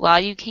person while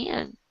you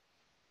can.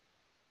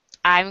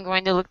 I'm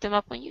going to look them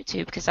up on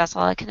YouTube because that's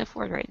all I can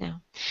afford right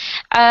now.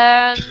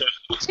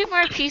 Two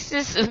more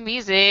pieces of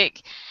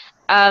music.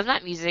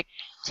 Not music.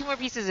 Two more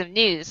pieces of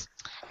news.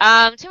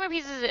 Two more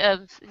pieces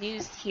of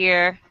news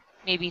here,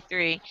 maybe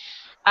three.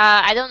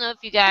 I don't know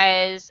if you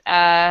guys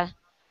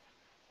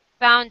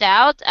found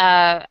out.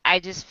 I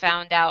just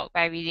found out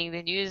by reading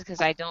the news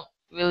because I don't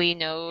really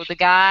know the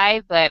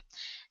guy, but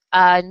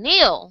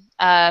Neil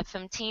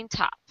from Teen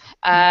Top.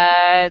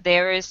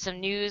 There is some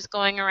news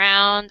going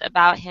around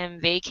about him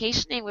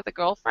vacationing with a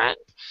girlfriend.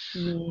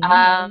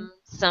 Yeah.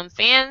 Some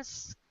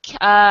fans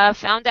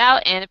found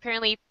out, and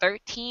apparently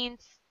 13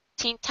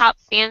 top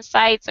fan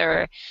sites,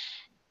 or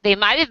they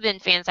might have been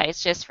fan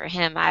sites just for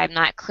him. I'm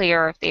not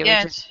clear if they were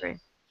just Yes, for.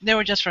 they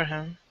were just for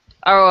him.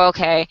 Oh,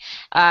 okay.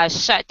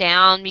 Shut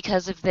down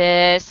because of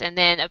this, and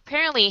then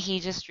apparently he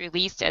just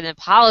released an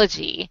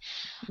apology.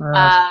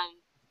 Ugh. Um,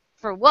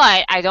 for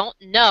what? I don't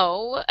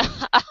know.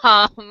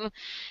 um,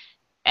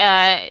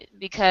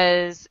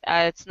 because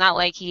it's not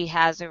like he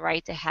has a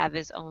right to have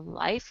his own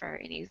life or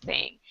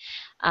anything.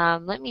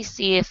 Let me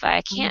see if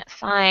I can't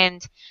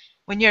find.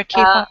 When you're a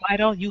Uh, K-pop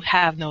idol, you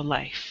have no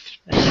life.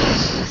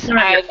 You don't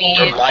have your I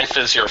Your mean, phone. life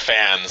is your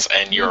fans,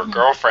 and your mhm.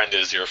 girlfriend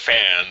is your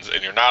fans,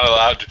 and you're not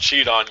allowed to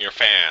cheat on your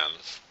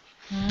fans.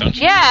 Don't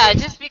you know Yeah, this?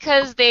 just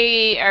because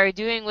they are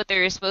doing what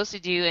they're supposed to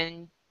do,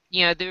 and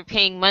they're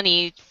paying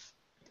money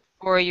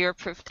for your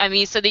I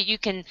mean, so that you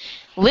can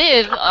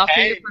live They're off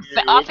of paying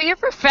you off of your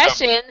to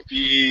profession.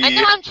 I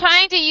know be I'm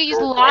trying to use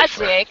your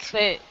boyfriend. logic,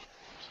 but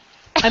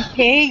I'm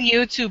paying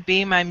you to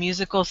be my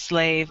musical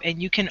slave,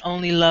 and you can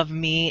only love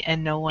me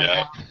and no one Yep.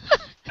 else.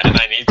 And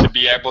I need to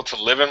be able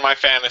to live in my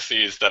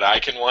fantasies that I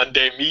can one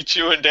day meet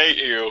you and date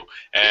you.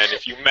 And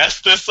if you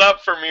mess this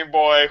up for me,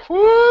 boy,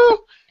 whoo,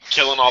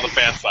 killing all the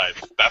fan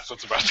sites. That's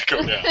what's about to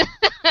go down.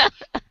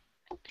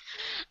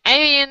 I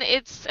mean,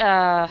 it's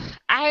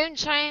I'm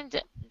trying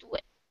to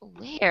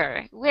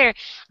where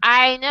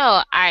I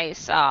know I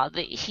saw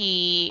that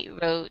he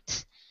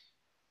wrote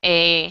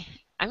a.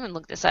 I'm gonna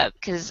look this up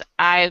because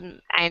I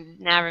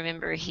now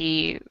remember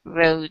he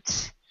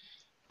wrote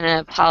an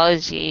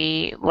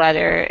apology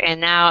letter, and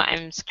now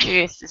I'm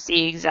curious to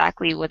see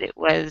exactly what it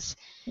was.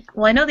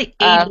 Well, I know the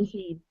Um,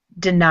 agency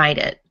denied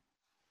it.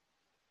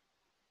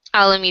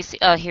 oh, let me see.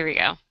 Oh, here we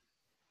go.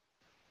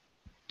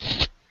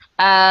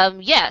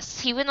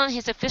 Yes, he went on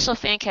his official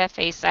fan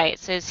cafe site, it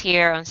says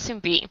here on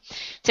Simbi,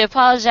 to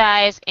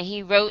apologize, and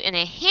he wrote in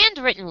a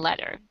handwritten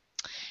letter.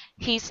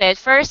 He said,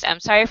 "First, I'm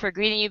sorry for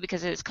greeting you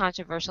because of this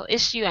controversial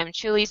issue. I'm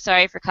truly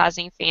sorry for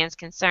causing fans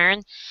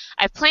concern.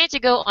 I plan to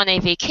go on a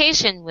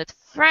vacation with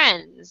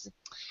friends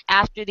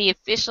after the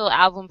official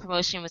album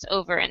promotion was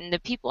over, and the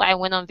people I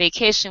went on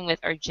vacation with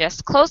are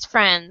just close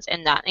friends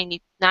and not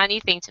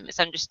anything to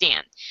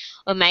misunderstand.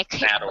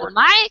 Mad When order.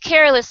 my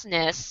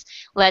carelessness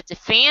led to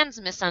fans'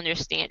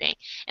 misunderstanding,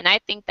 and I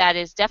think that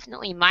is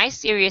definitely my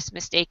serious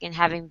mistake in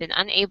having been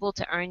unable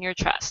to earn your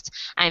trust.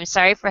 I am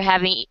sorry for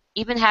having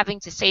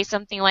to say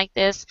something like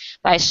this,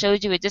 but I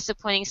showed you a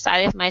disappointing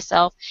side of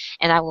myself,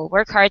 and I will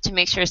work hard to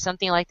make sure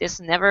something like this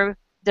never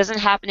doesn't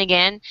happen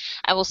again.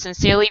 I will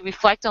sincerely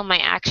reflect on my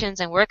actions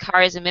and work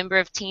hard as a member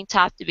of Teen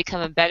Top to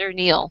become a better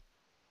Neil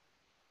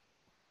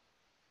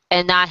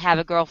and not have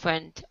a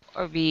girlfriend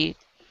or be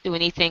do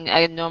anything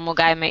a normal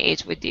guy my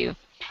age would do."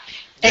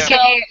 Yeah, So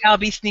AKA, I'll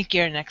be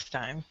sneakier next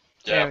time.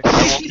 yeah. There we go.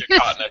 I won't get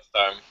caught next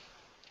time.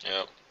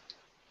 Yeah.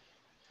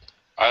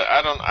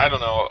 I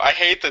don't know. I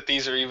hate that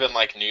these are even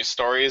like news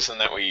stories and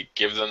that we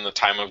give them the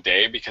time of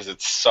day because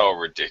it's so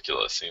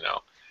ridiculous, you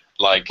know.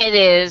 Like it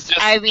is. just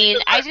I even mean,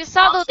 I that just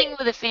saw the thing concept.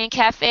 with the fan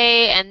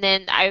cafe, and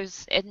then I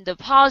was in the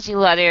apology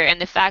letter, and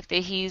the fact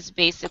that he's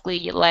basically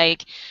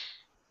like,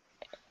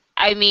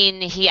 I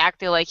mean, he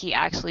acted like he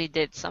actually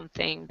did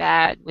something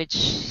bad, which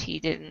he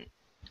didn't.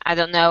 I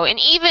don't know. And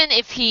even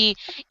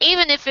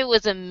if it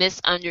was a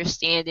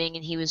misunderstanding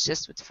and he was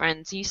just with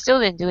friends, he still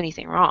didn't do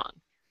anything wrong.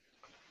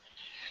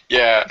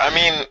 Yeah, I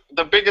mean,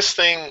 the biggest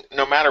thing,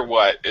 no matter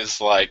what,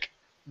 is like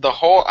the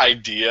whole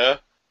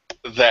idea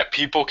that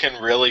people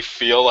can really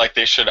feel like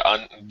they should,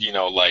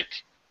 like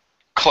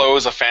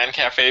close a fan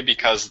cafe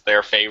because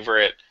their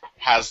favorite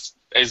has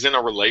is in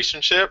a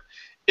relationship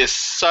is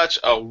such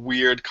a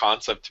weird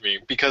concept to me.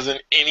 Because in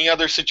any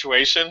other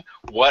situation,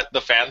 what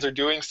the fans are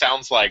doing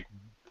sounds like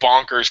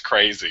bonkers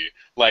crazy.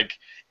 Like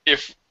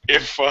if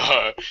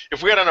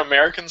we had an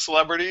American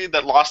celebrity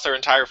that lost their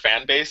entire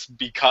fan base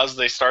because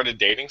they started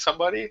dating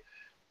somebody,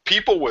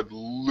 people would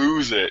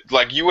lose it.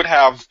 Like you would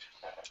have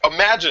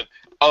imagine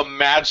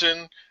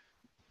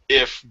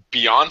if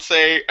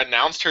Beyonce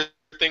announced her thing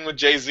with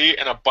Jay-Z and a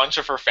bunch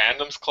of her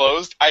fandoms closed,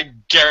 I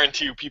guarantee you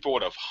people would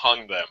have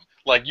hung them.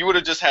 Like you would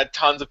have just had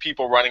tons of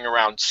people running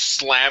around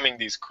slamming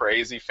these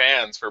crazy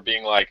fans for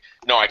being like,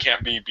 "No, I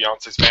can't be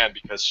Beyonce's fan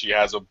because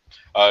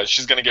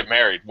she's gonna get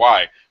married."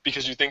 Why?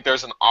 Because you think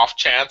there's an off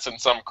chance in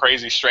some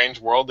crazy strange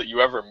world that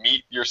you ever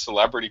meet your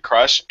celebrity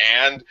crush,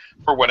 and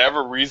for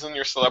whatever reason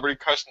your celebrity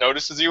crush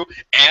notices you,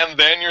 and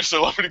then your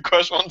celebrity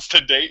crush wants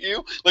to date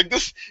you. Like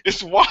this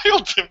is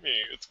wild to me.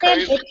 It's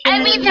crazy. I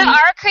mean, there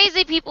are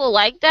crazy people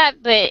like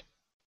that, but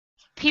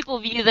people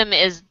view them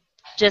as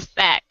just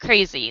that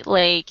crazy.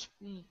 Like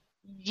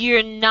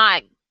you're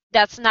not.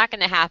 That's not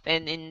going to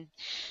happen, and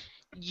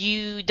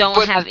you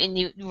don't But have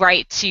any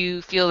right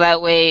to feel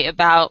that way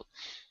about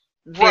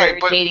right, their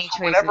but dating for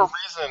whatever choices.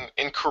 reason,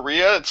 in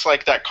Korea, it's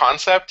like that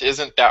concept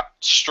isn't that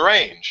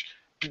strange.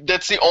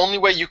 That's the only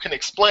way you can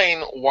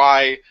explain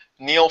why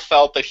Neil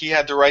felt that he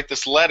had to write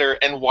this letter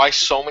and why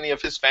so many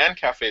of his fan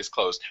cafes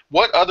closed.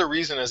 What other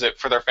reason is it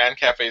for their fan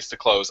cafes to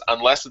close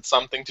unless it's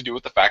something to do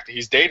with the fact that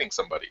he's dating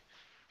somebody?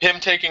 him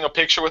taking a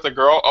picture with a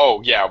girl,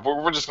 oh yeah,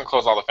 we're just gonna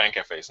close all the fan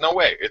cafes. No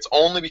way. It's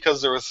only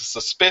because there was a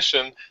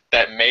suspicion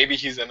that maybe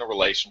he's in a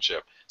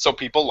relationship. So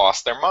people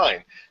lost their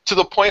mind to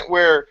the point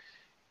where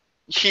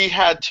he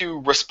had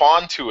to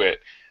respond to it,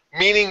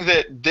 meaning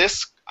that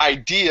this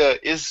idea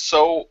is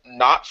so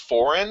not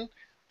foreign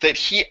that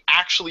he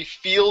actually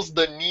feels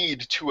the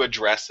need to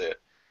address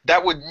it.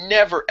 That would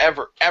never,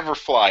 ever, ever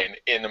fly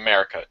in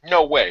America.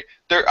 No way.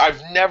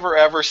 I've never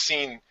ever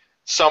seen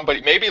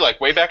somebody, maybe like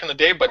way back in the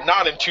day, but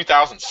not in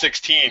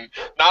 2016,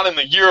 not in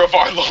the year of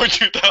our Lord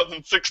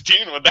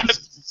 2016 when that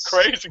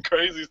crazy,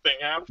 crazy thing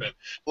happened.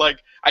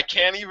 Like I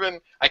can't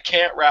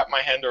wrap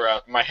my head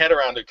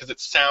around it because it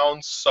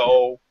sounds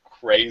so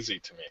crazy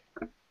to me.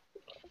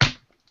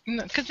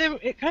 Because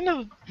it kind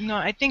of,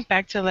 I think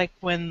back to like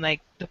when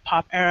like the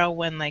pop era,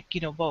 when like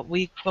what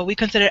we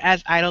consider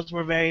as idols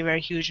were very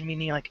very huge,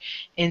 meaning like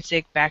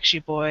NSYNC,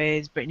 Backstreet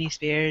Boys, Britney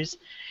Spears,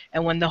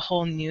 and when the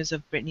whole news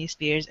of Britney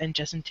Spears and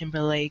Justin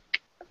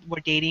Timberlake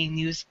were dating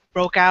news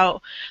broke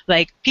out,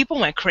 like people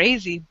went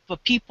crazy,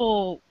 but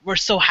people were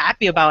so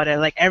happy about it.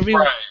 Like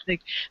Right.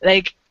 like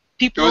like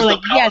It people were was the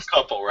like, power yes,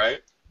 couple,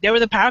 right? they were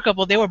the power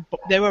couple. They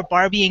were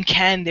Barbie and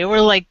Ken. They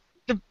were like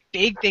the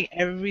big thing.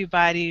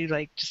 Everybody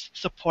like just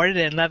supported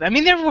it and loved it. I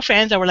mean, there were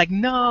fans that were like,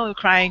 no,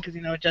 crying because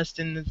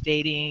Justin is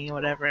dating or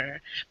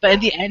whatever. But in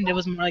the end, it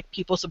was more like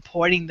people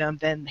supporting them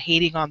than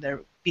hating on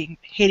the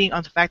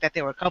fact that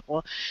they were a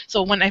couple.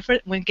 So when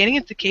getting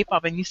into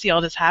K-pop and you see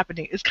all this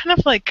happening, it's kind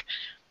of like,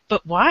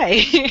 but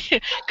why?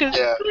 Because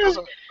Yeah, it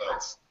doesn't make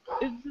sense.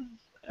 it's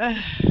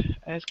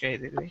that's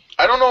crazy to me.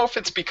 I don't know if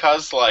it's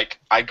because like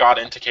I got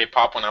into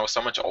K-pop when I was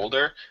so much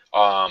older,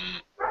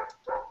 um,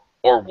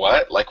 or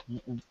what. Like,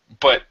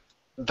 but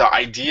the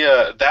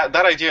idea that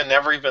idea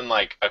never even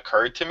like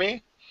occurred to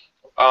me.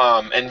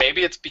 And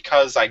maybe it's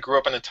because I grew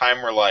up in a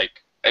time where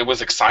like it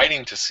was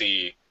exciting to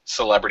see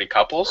celebrity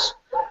couples.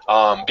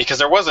 Because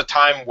there was a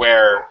time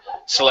where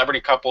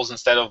celebrity couples,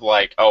 instead of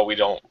like, oh, we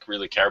don't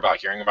really care about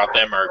hearing about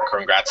them or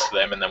congrats to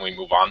them and then we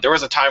move on, there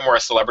was a time where a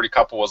celebrity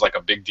couple was like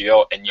a big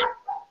deal and you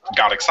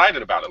got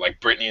excited about it, like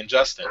Britney and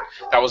Justin.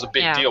 That was a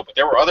big Yeah. deal. But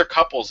there were other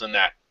couples in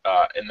that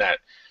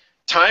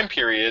time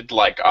period,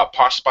 like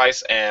Posh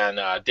Spice and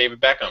David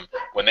Beckham.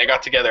 When they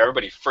got together,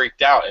 everybody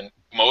freaked out, and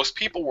most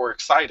people were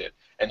excited.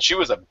 And she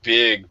was a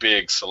big,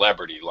 big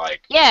celebrity.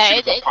 Like Yeah, she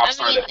was a pop I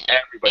star mean, that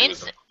everybody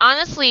was it's in.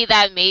 honestly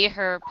that made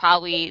her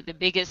probably the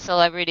biggest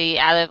celebrity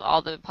out of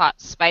all the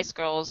Spice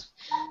Girls.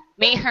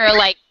 Made her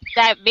like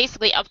that.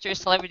 Basically, up to her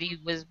celebrity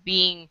was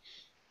being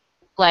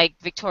like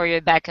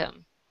Victoria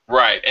Beckham.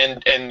 Right,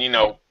 and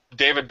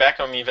David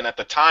Beckham even at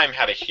the time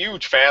had a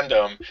huge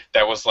fandom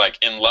that was like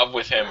in love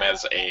with him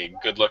as a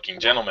good-looking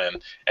gentleman,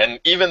 and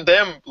even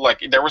them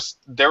like there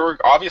were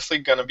obviously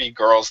going to be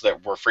girls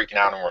that were freaking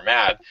out and were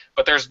mad,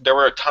 but there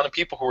were a ton of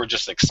people who were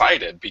just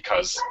excited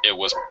because it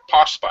was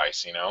Posh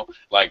Spice,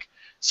 like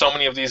so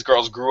many of these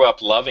girls grew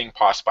up loving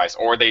Posh Spice,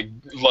 or they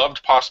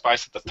loved Posh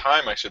Spice at the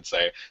time, I should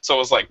say. So it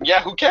was like,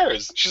 yeah, who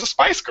cares? She's a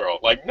Spice Girl.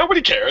 Like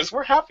nobody cares.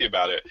 We're happy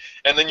about it.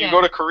 And then you go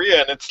Yeah. to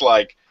Korea and it's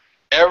like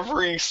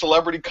every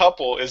celebrity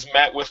couple is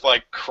met with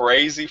like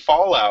crazy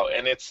fallout,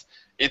 and it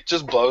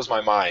just blows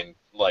my mind.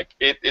 Like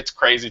it's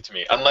crazy to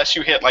me. Unless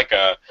you hit like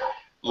a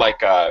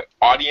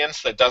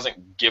audience that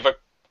doesn't give a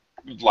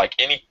like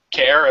any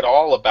care at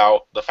all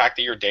about the fact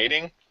that you're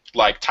dating.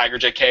 Like Tiger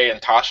JK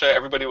and Tasha,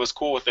 everybody was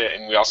cool with it,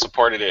 and we all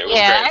supported it. It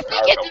was Yeah, great. I It's a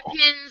think power it couple.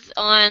 depends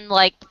on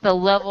like the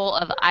level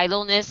of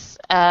idleness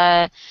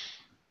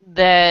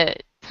the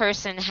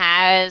person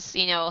has,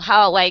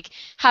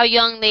 how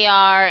young they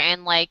are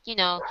and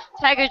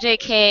Tiger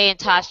JK and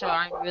Tasha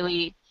aren't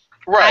really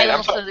Right.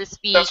 idle so to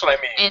speak, That's what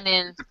I mean. and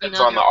then It depends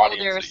on the they're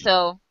audience older that you.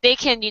 so they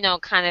can,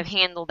 kind of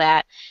handle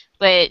that.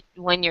 But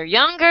when you're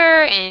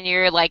younger and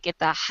you're like at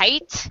the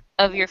height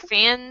of your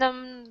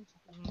fandom,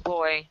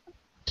 boy,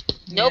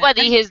 Yeah.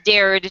 nobody has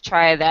dared to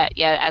try that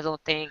yet, I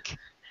don't think.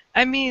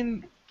 I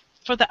mean,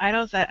 for the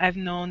idols that I've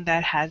known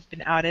that has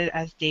been outed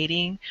as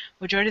dating,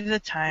 majority of the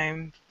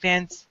time,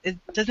 fans it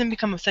doesn't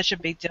become such a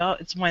big deal.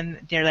 It's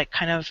when they're like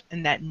kind of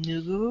in that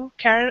nugu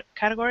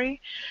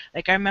category.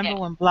 Like I remember Yeah.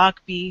 when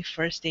Block B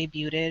first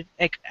debuted,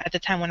 like at the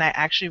time when I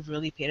actually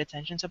really paid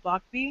attention to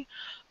Block B.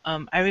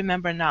 I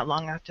remember not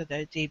long after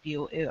their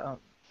debut,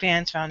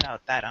 fans found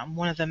out that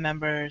one of the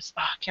members,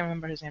 I can't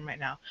remember his name right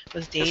now,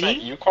 was Isn't that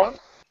dating. Yukon?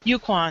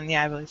 Yuquan,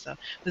 yeah, I believe so,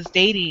 was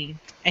dating,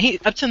 and he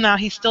up till now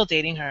he's still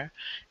dating her,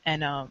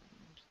 and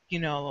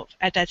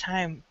at that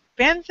time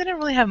fans didn't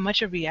really have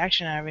much of a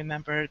reaction. I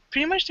remember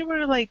pretty much they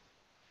were like,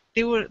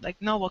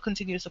 no, we'll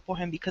continue to support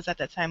him because at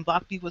that time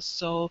Block B was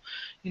so,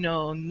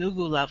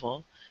 Nugu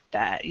level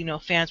that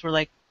fans were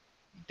like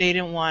they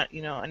didn't want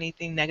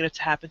anything negative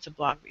to happen to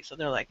Block B, so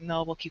they're like,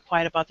 no, we'll keep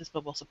quiet about this,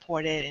 but we'll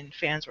support it, and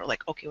fans were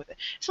like okay with it.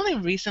 It's only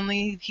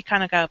recently he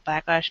kind of got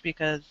backlash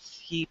because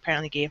he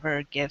apparently gave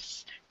her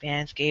gifts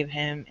fans gave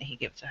him, and he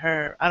gave it to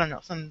her. I don't know,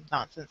 some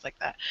nonsense like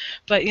that.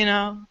 But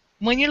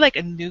when you're like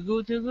a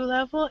Nugu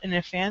level, and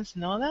if fans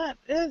know that,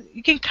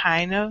 you can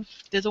kind of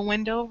there's a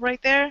window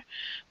right there.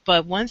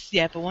 But once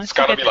It's you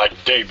got to get be that,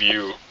 like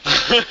debut.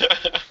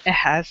 It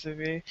has to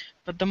be.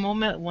 But the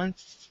moment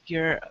once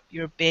you're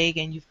big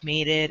and you've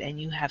made it and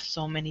you have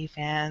so many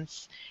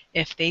fans,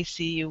 if they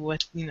see you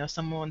with,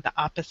 someone the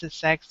opposite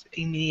sex,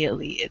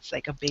 immediately it's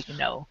like a big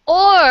no.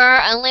 Or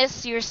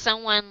unless you're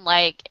someone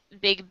like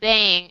Big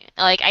Bang,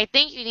 like I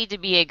think you need to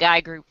be a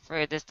guy group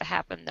for this to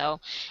happen though.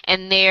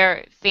 And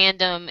their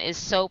fandom is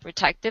so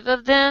protective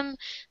of them,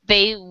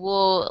 they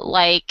will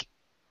like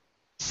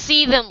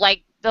see them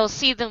like they'll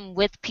see them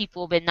with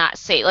people but not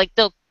say like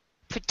they'll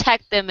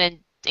protect them and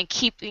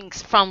keep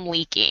things from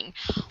leaking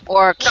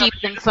or No, keep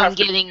you them just from have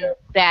to be getting a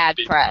bad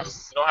big group.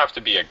 press. You don't have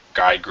to be a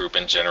guy group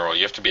in general.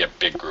 You have to be a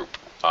big group.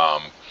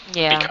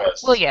 Yeah.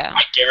 Well, Because yeah.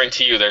 I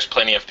guarantee you, there's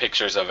plenty of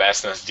pictures of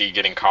SNSD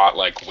getting caught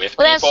like with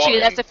Well, that's people, true.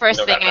 That's and the first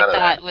thing got I none of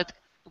that. thought with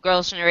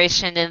Girls'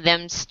 Generation and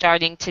them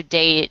starting to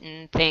date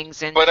and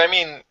things. And But I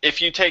mean,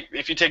 if you take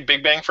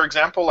Big Bang for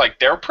example, like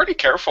they're pretty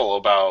careful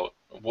about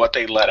what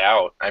they let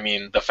out. I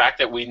mean, the fact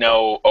that we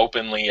know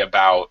openly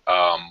about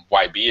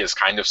YB is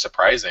kind of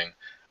surprising,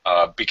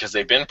 because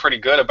they've been pretty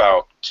good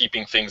about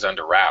keeping things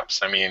under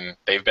wraps. I mean,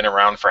 they've been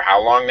around for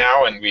how long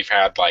now, and we've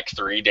had like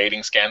 3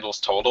 dating scandals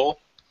total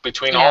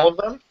between all yeah. of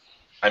them.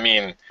 I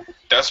mean,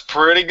 that's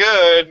pretty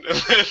good.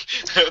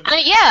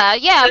 Yeah,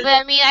 yeah, but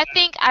I mean, I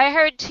think I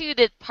heard too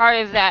that part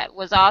of that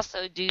was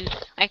also due,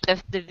 like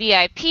the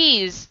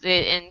VIPs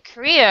that in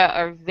Korea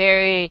are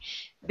very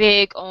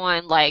big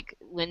on like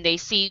when they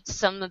see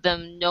some of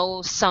them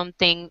know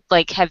something,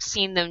 like have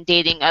seen them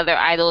dating other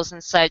idols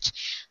and such,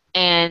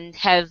 and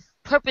have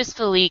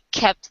purposefully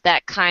kept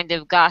that kind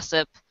of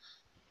gossip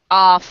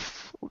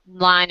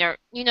offline or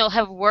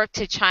have worked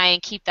to try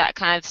and keep that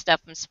kind of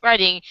stuff from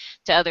spreading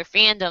to other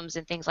fandoms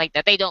and things like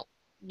that. They don't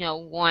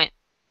want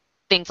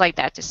things like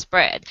that to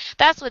spread.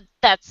 That's what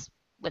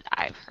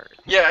I've heard.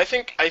 Yeah, I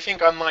think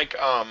unlike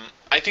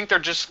I think they're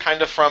just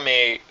kind of from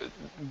a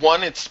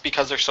one, it's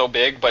because they're so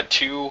big, but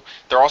two,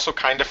 they're also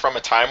kind of from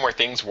a time where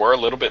things were a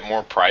little bit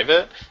more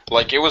private.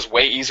 Like it was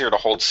way easier to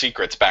hold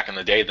secrets back in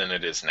the day than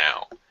it is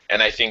now.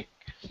 And I think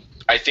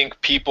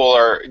people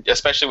are,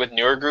 especially with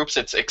newer groups,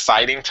 it's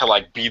exciting to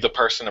like be the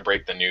person to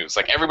break the news.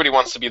 Like everybody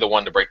wants to be the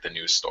one to break the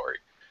news story.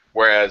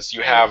 Whereas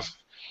you Yeah. have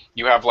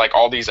you have like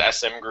all these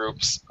SM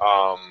groups,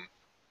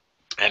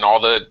 and all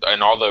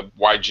the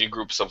YG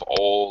groups of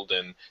old,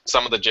 and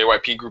some of the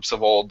JYP groups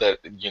of old that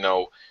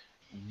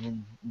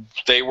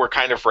they were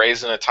kind of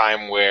raised in a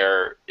time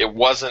where it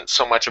wasn't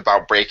so much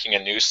about breaking a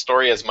news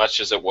story as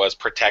much as it was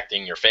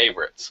protecting your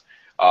favorites.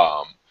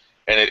 Um,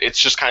 and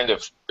it's kind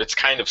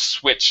of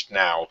switched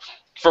now.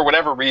 For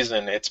whatever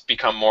reason, it's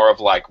become more of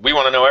like we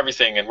want to know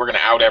everything and we're going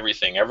to out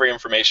everything, every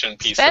information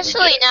piece that we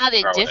Especially get, now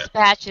that throw it in.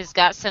 Dispatch has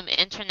got some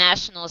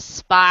international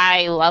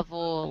spy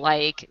level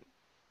like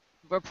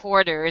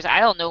reporters. I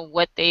don't know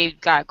what they've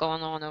got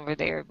going on over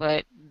there,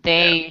 but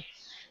Yeah.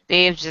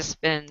 they've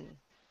just been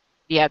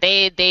yeah,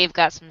 they've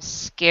got some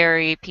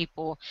scary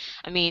people.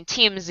 I mean,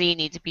 TMZ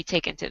need to be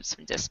taking tips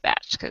from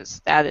Dispatch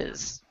because that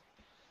is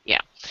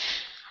yeah.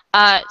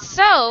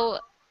 So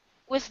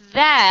with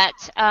that,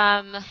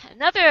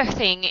 another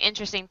thing,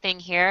 interesting thing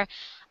here,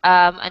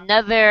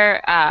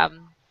 another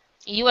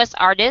U.S.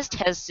 artist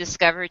has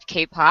discovered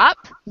K-pop.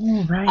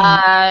 Oh, right.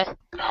 Uh,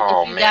 if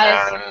Oh you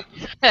guys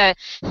man.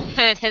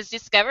 has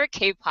discovered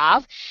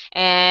K-pop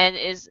and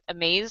is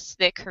amazed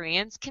that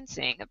Koreans can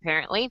sing,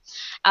 apparently.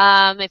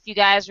 If you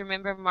guys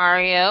remember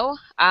Mario,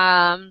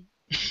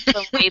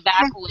 from way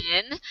back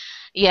when.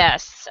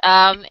 Yes,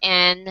 and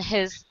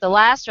the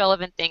last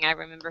relevant thing I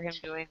remember him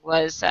doing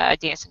was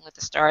Dancing with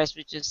the Stars,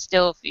 which is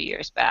still a few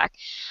years back.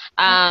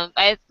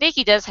 I think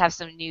he does have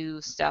some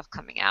new stuff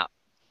coming out.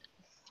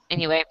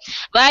 Anyway,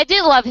 but I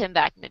did love him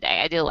back in the day.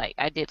 I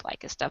did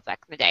like his stuff back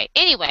in the day.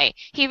 Anyway,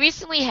 he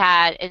recently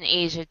had an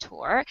Asia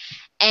tour,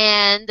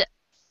 and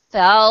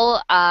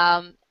fell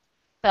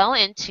fell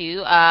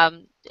into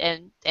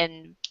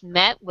and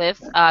met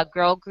with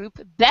girl group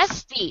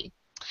Bestie,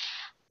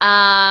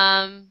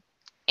 um,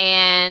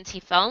 and he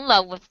fell in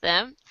love with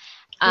them,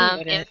 Who um, and,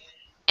 wouldn't?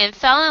 and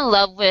fell in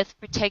love with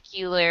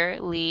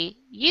particularly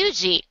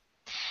Yuji.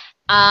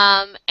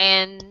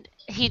 And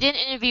he did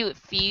an interview with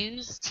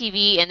Fuse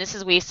TV, and this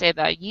is what he said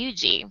about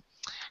Yuji.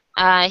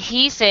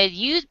 He said,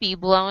 "You'd be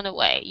blown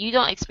away. You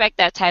don't expect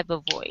that type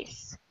of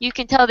voice. You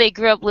can tell they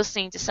grew up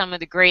listening to some of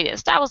the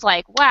greatest." I was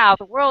like, wow,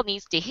 the world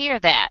needs to hear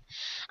that.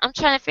 I'm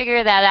trying to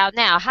figure that out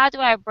now. How do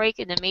I break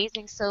an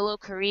amazing solo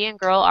Korean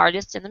girl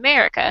artist in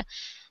America?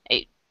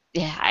 I,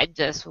 yeah, I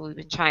just we've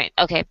been trying.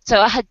 Okay,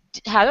 so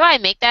how do I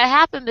make that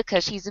happen?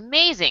 Because she's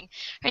amazing.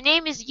 Her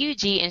name is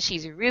Yuji, and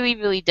she's really,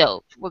 really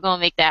dope. We're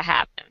gonna make that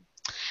happen.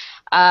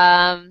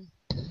 Um,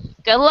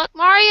 Good luck,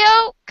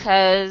 Mario,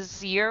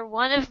 because you're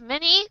one of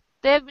many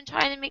that have been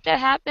trying to make that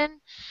happen.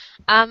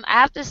 I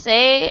have to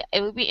say,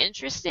 it would be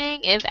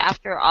interesting if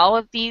after all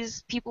of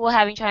these people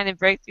having trying to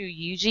break through,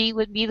 Yuji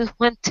would be the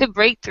one to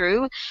break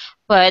through.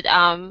 But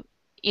at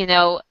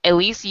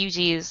least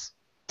Yuji is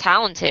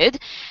talented.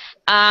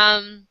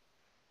 Um,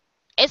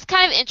 it's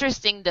kind of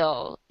interesting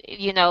though,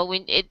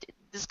 when it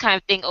this kind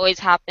of thing always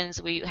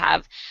happens where you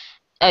have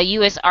a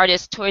U.S.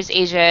 artist tours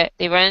Asia,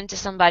 they run into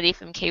somebody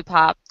from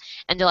K-pop,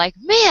 and they're like,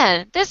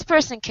 "Man, this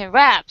person can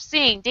rap,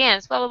 sing,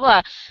 dance, blah blah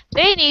blah.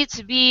 They need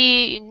to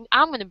be.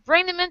 I'm going to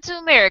bring them into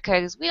America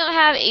because we don't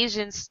have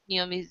Asians,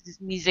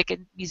 music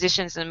and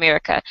musicians in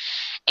America."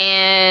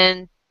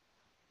 And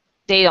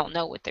they don't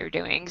know what they're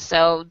doing,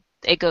 so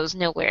it goes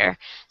nowhere.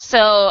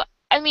 So,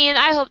 I mean,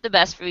 I hope the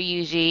best for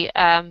Yuji.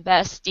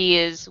 Bestie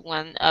is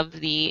one of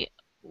the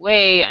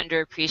way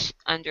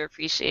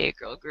underappreciated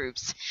girl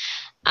groups.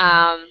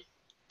 Um,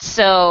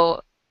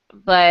 so,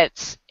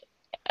 but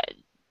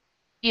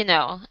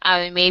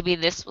I mean, maybe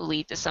this will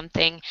lead to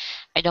something.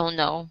 I don't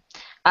know.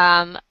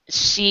 I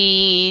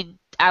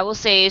will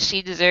say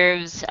she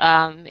deserves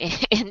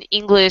in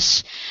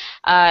English,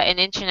 an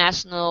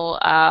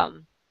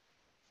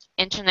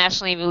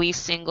internationally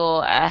released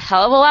single a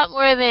hell of a lot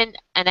more than,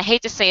 and I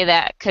hate to say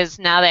that because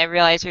now that I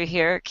realize we're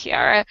here,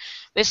 Kiara,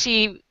 but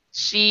she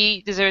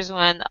deserves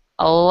one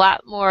a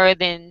lot more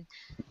than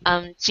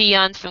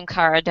Jiyeon from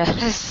Kara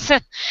does.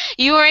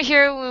 You weren't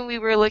here when we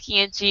were looking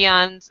at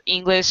Jiyeon's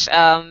English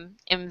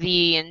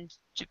MV and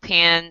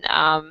Japan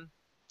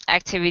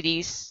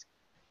activities,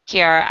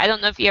 Kiara. I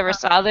don't know if you ever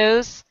saw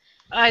those.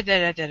 I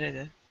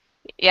did.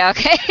 Yeah,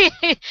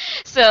 okay.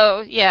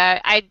 So yeah,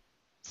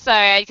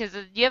 sorry because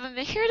you haven't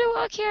been here to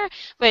walk here,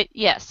 but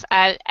yes,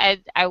 I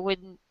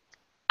wouldn't.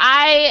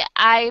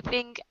 I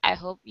think I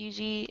hope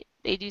Yuji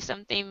they do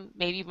something.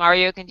 Maybe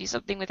Mario can do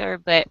something with her,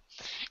 but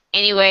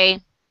anyway,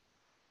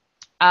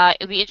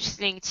 it'll be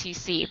interesting to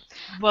see.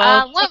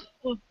 Well, What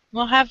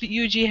we'll have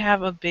Yuji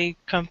have a big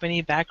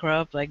company back her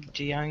up like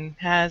Jiyoung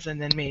has,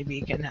 and then maybe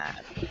he can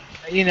have,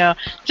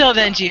 till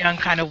then Jiyoung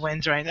kind of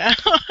wins right now.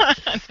 well,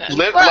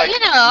 Like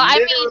I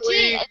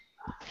mean,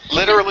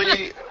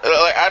 literally,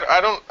 like,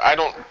 I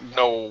don't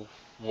know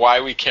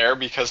why we care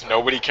because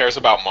nobody cares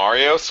about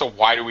Mario. So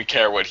why do we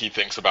care what he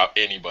thinks about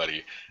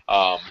anybody?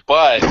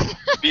 But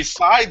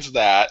besides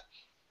that,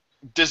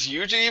 is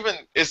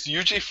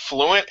Yuji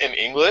fluent in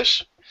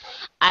English?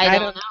 I I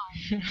don't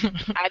don't. know.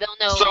 I don't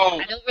know.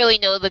 So I don't really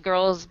know the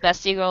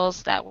bestie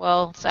girls that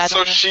well, so I so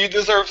don't know. she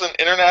deserves an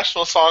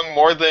international song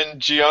more than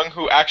Jiyoung,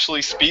 who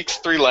actually speaks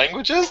 3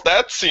 languages?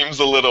 That seems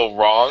a little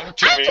wrong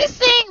to I'm me. just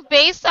saying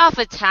based off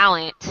of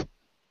talent.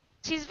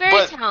 She's very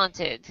But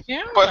talented.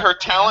 Yeah. but her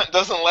talent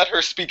doesn't let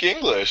her speak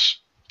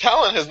English.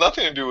 Talent has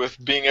nothing to do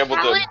with being able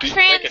to Talent make an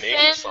English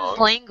transcends song.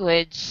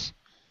 language.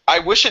 I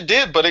wish it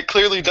did, but it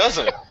clearly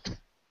doesn't.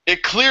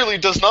 It clearly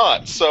does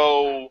not.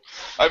 So,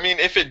 I mean,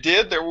 if it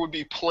did, there would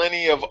be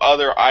plenty of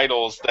other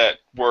idols that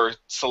were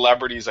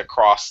celebrities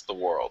across the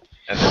world,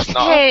 and it's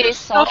not. Okay, There's a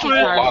salty for it.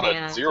 whole car lot of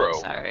fans. I'm zero.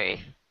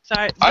 sorry.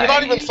 Sorry. I'm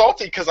not but- even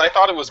salty because I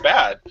thought it was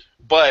bad.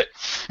 But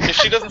if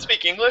she doesn't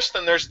speak English,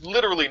 then there's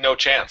literally no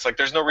chance. Like,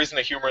 there's no reason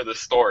to humor this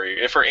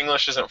story. If her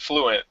English isn't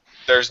fluent,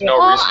 there's no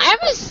Well, reason to I'm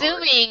humor the story.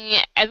 assuming.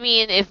 I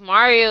mean, if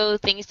Mario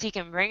thinks he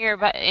can bring her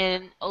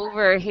in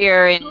over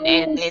here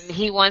and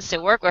he wants to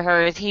work with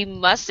her, he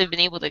must have been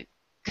able to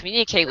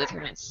communicate with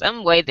her in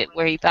some way that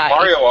where he thought it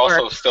Mario could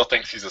also work. still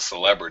thinks he's a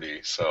celebrity,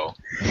 so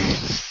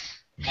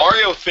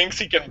Mario thinks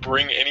he can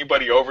bring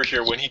anybody over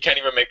here when he can't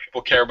even make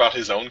people care about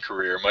his own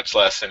career, much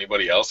less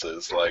anybody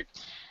else's. Like,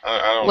 I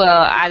don't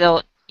Well, know. I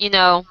don't.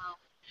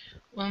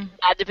 Um,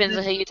 That depends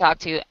on who you talk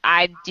to.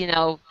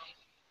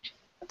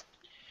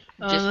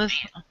 Just this,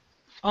 this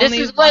only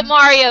is what one,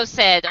 Mario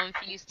said on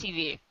Fuse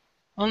TV.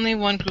 only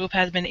one group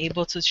has been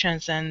able to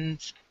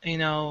transcend,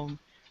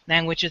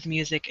 languages,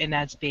 music, and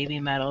that's baby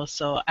metal.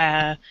 So,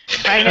 right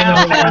now,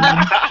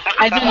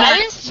 I do That not.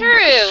 is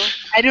true.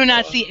 I do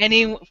not see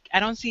any. I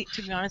don't see,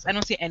 to be honest, I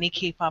don't see any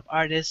K-pop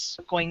artists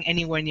going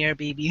anywhere near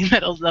baby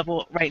metal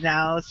level right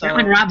now. Not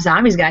when So Rob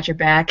Zombie's got your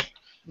back.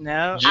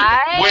 no.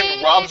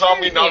 When Rob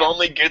Zombie agree not with you.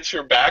 only gets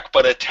your back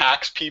but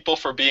attacks people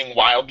for being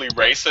wildly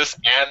racist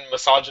and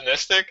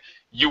misogynistic,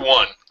 you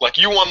won. Like,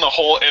 you won the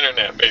whole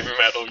internet, baby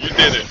metal. You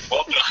did it.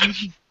 Well done.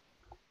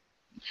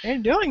 They're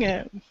doing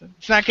it.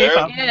 It's not They're-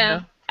 K-pop.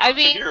 Yeah, I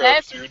mean heroes,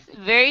 that's dude.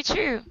 very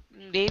true.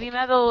 Baby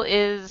metal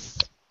is.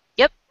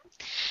 Yep.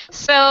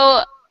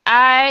 So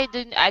I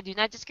do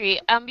not disagree.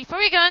 Before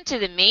we go on to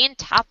the main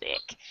topic,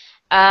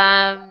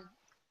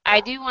 I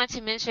do want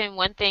to mention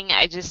one thing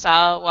I just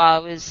saw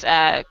while I was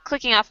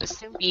clicking off of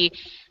Snoopy.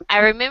 I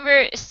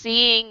remember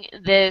seeing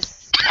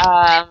this,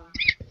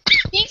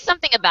 seeing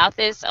something about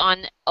this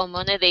on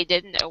Omona they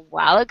did a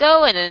while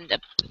ago, and then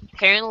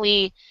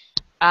apparently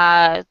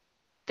uh,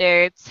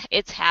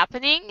 it's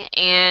happening,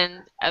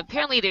 and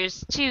apparently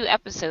there's 2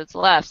 episodes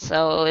left,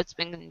 so it's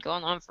been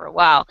going on for a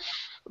while.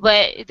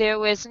 But there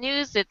was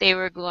news that they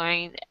were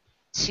going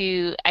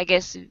to, I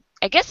guess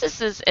this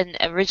is an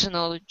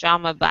original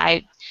drama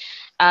by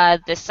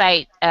the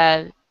site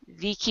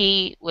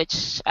Viki,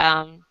 which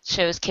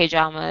shows K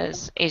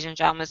dramas, Asian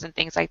dramas, and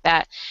things like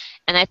that.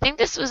 And I think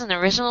this was an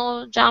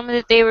original drama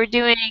that they were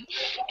doing,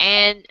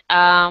 and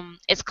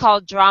it's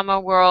called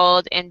Drama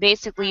World, and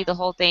basically the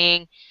whole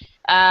thing.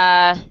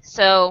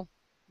 So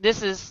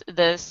this is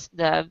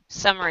the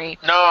summary.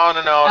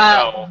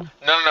 No.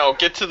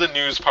 Get to the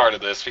news part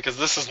of this because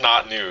this is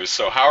not news.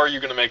 So how are you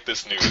going to make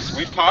this news?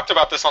 We've talked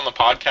about this on the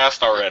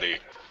podcast already.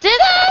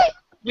 Did I?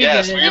 We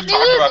Yes, we The have did.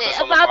 talked about news this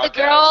on the about the podcast.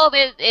 girl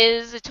that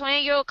is a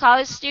 20-year-old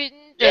college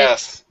student that.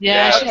 Yes, Yeah,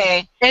 yes,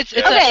 Okay. it's a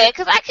Okay, yes.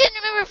 because I couldn't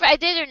remember if I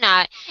did or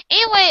not.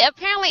 Anyway,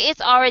 apparently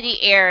it's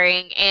already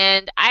airing,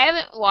 and I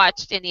haven't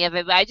watched any of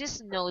it, but I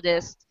just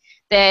noticed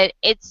that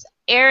it's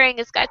airing.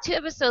 It's got 2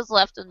 episodes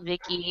left on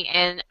Viki,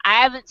 and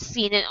I haven't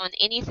seen it on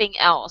anything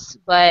else.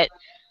 But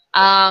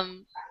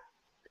um,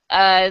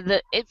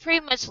 it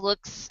pretty much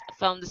looks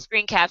from the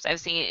screen caps I've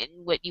seen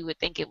and what you would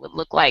think it would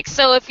look like.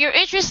 So if you're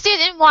interested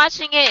in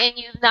watching it and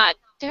you've not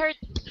heard,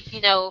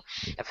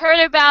 have heard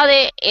about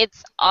it,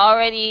 it's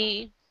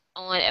already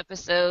on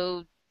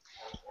episode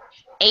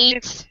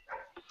if 8,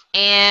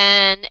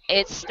 and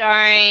it's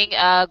starring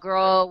a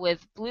girl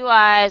with blue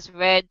eyes,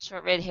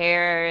 short red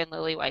hair, and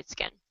lily white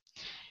skin.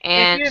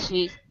 if And you're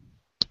she,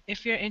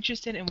 if you're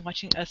interested in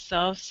watching a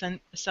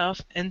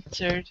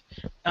self-centered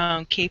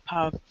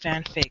K-pop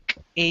fanfic,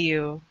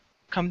 AU,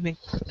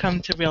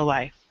 come to real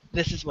life.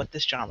 This is what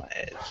this drama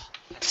is.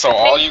 So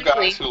all you guys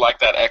basically, who like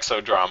that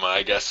EXO drama,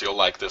 I guess you'll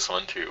like this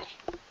one too.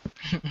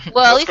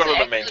 well, at Let's least go the to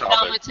the main exo topic.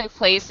 drama took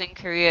place in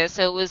Korea,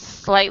 so it was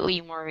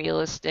slightly more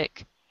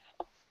realistic.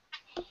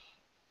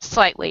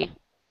 Slightly.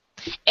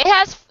 It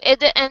has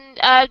it,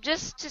 and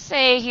just to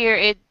say here,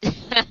 it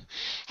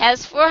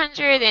has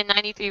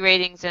 493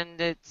 ratings, and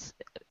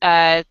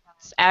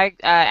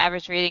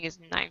average rating is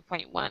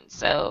 9.1.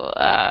 So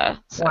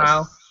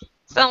Wow.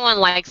 someone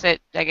likes it,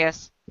 I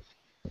guess.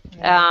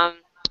 Yeah. Um,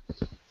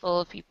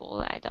 full of people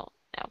that I don't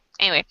know.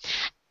 Anyway,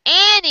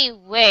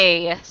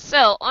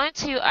 so on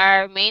to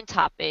our main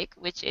topic,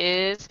 which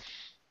is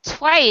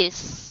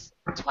twice,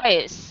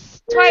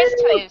 twice, twice,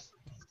 twice,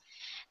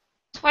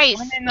 One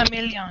twice. in a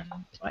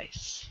million,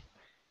 twice.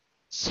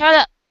 Shut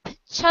up,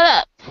 shut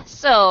up.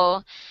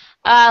 So,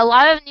 a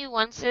lot of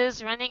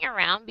nuances running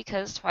around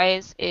because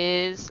Twice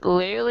is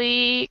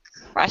literally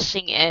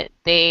crushing it.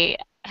 They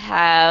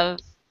have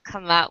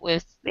come out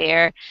with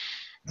their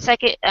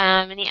second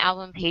mini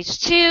album, Page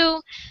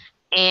Two,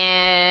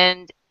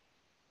 and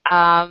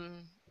um,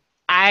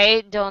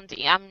 I don't.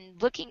 I'm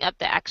looking up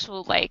the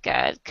actual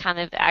kind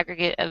of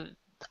aggregate of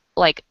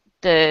like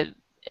the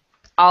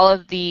all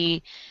of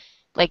the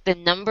the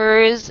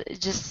numbers,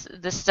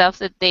 just the stuff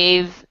that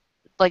they've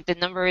the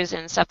numbers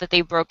and stuff that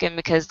they've broken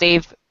because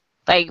they've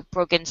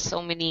broken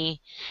so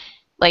many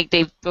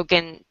they've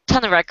broken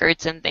ton of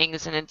records and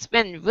things, and it's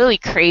been really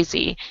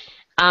crazy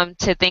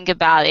to think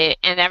about it.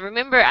 And I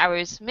remember I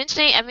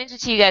mentioned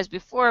to you guys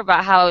before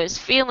about how I was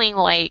feeling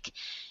like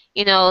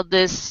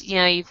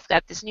you've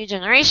got this new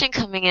generation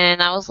coming in,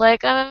 and I was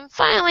like, I'm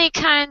finally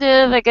kind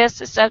of, I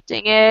guess,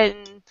 accepting it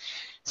and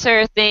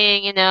sort of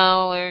thing,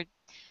 or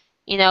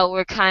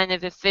we're kind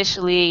of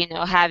officially,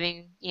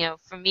 having,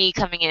 for me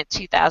coming in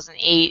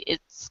 2008,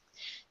 it's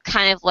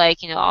kind of like,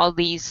 all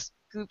these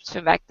groups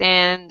from back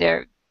then,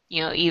 they're,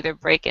 either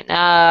breaking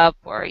up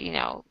or,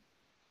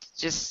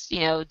 just,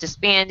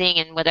 disbanding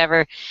and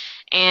whatever.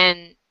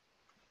 And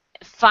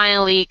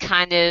finally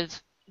kind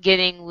of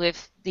getting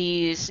with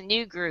these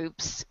new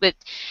groups, but,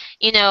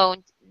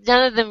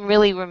 none of them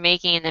really were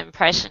making an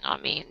impression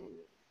on me.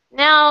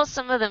 Now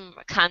some of them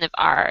kind of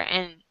are,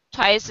 and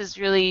Twice has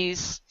really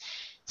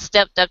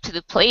stepped up to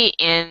the plate,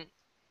 and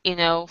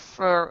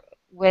for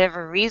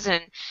whatever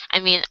reason, I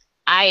mean,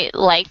 I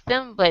like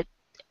them, but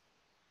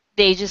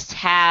they just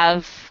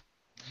have,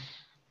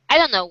 I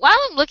don't know. While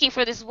I'm looking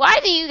for this, why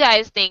do you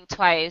guys think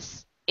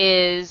Twice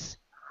is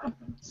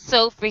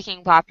so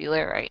freaking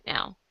popular right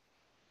now?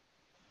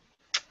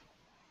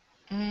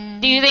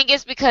 Do you Mm, think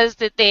it's because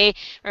that they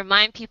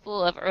remind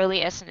people of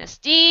early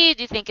SNSD?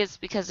 Do you think it's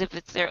because if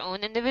it's their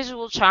own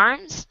individual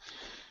charms?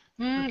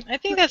 I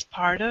think that's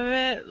part of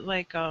it.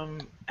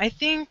 I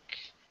think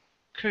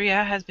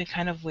Korea has been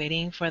kind of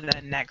waiting for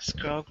the next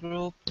girl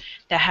group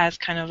that has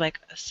kind of like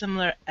a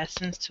similar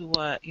essence to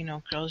what,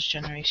 Girls'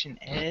 Generation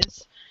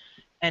is.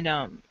 And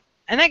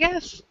and I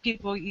guess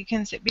people you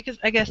can say because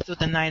I guess with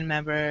the 9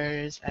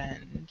 members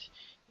and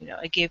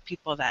it gave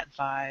people that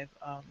vibe.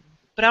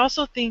 But I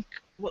also think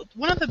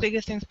one of the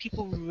biggest things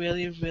people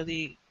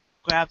really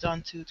grabbed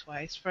onto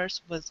Twice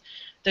first was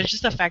there's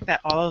just the fact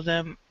that all of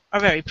them are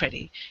very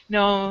pretty.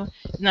 No,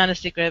 not a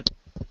secret.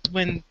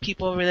 When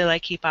people really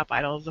like K-pop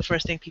idols, the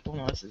first thing people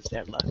notice is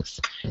their looks.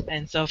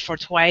 And so for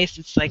Twice,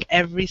 it's like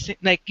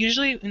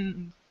usually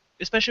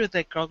especially with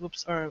like girl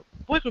groups or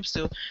boy groups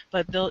too,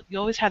 but you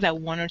always have that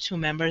 1 or 2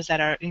 members that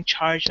are in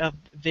charge of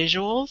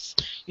visuals.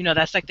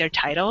 That's like their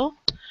title.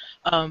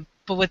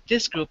 But with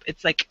this group,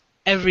 it's like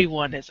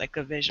everyone is like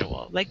a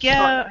visual. Like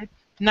yeah,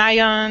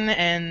 Nayeon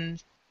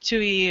and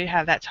Tui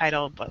have that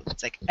title, but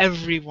it's like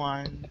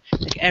everyone,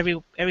 like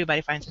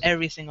everybody finds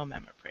every single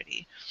member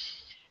pretty.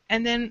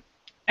 And then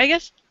I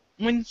guess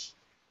when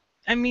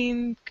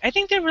I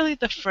think they're really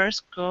the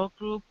first girl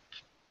group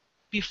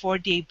before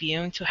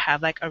debuting to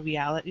have like a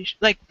reality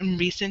like in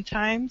recent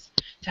times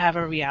to have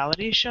a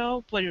reality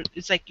show where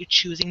it's like you're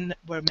choosing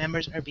where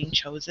members are being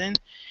chosen.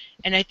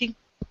 And I think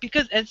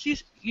because as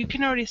you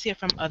can already see it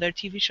from other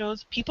TV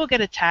shows, people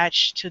get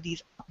attached to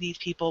these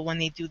people when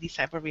they do these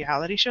type of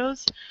reality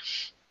shows.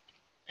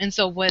 And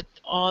so with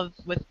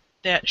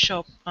that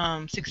show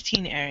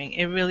 16 airing,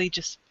 it really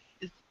just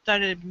it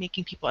started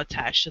making people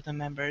attached to the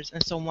members.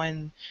 And so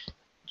when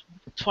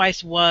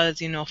Twice was,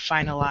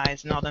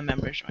 finalized and all the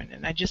members joined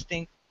in, I just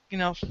think,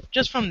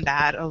 just from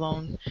that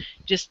alone,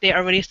 just they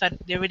already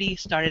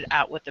started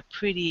out with a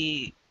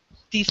pretty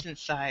decent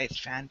sized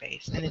fan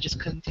base, and it just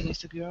continues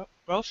to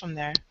grow from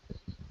there.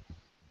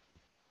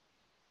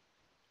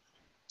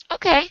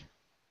 Okay.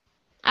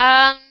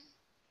 Um,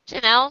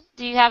 Janelle,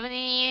 do you have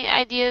any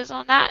ideas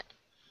on that?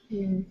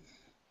 Hmm.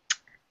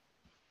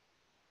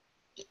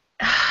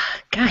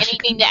 Gosh,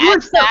 Anything to it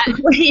add to was that?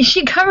 so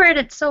she covered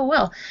it so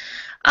well.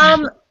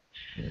 Um,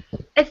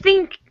 I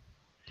think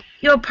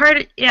part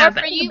of, yeah, Or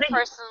but for you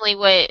personally,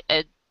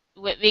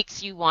 what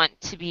makes you want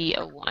to be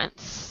a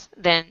once?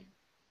 Then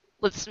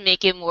let's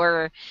make it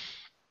more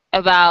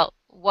about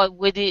what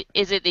would it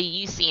is it that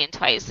you see in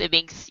Twice that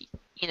makes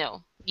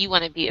you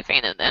want to be a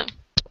fan of them.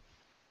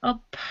 a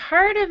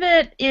part of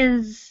it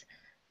is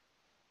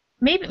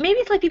maybe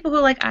it's like people who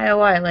like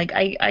IOI. Like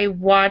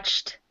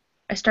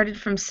I started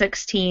from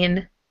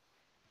 16,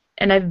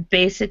 and I've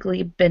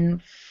basically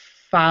been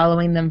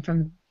following them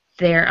from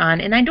there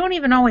on. And I don't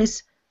even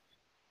always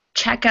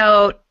check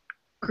out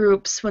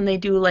groups when they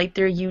do like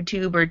their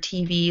YouTube or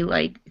TV,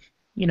 like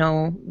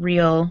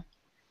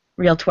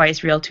real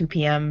Twice, real 2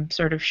 p.m.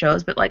 sort of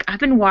shows. But like I've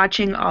been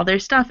watching all their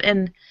stuff,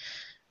 and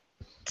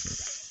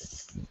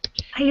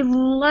I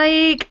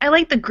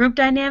like the group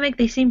dynamic.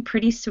 They seem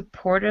pretty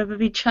supportive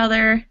of each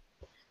other.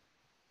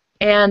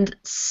 And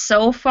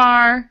so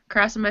far,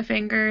 crossing my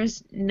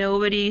fingers,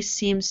 nobody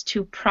seems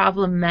too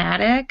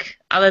problematic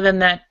other than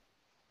that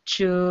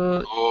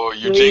Chu Oh,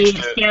 you jinxed Lee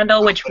it.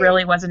 scandal, which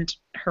really wasn't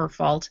her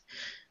fault.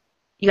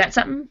 You got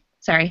something?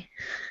 Sorry.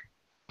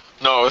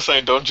 No, I was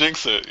saying don't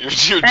jinx it.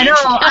 You're I know,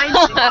 jinxing it. I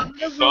know, I'm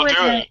gonna Don't ruin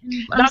do it.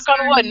 it. I'm Knock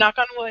on wood. sorry. Knock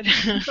on wood.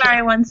 Sorry,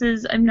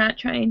 onces. I'm not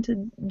trying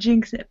to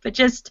jinx it, but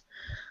just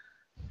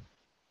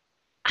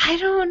I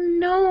don't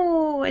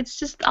know. It's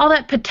just all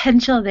that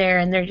potential there,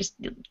 and they're just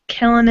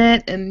killing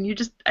it. And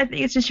I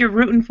think it's just you're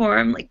rooting for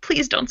them. Like,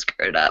 please don't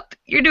screw it up.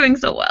 You're doing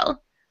so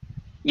well.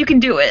 You can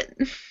do it.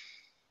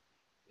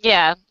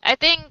 Yeah,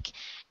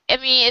 I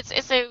mean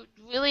it's a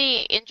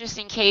really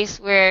interesting case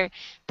where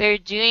they're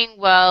doing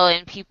well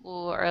and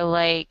people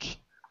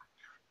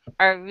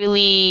are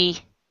really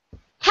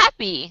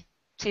happy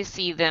to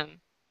see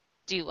them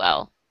do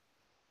well.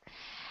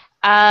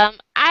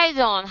 I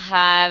don't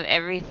have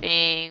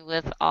everything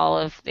with all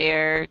of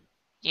their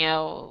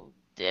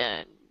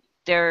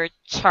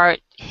chart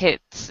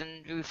hits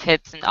and roof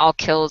hits and all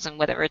kills and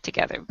whatever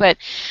together. But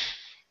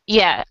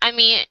yeah, I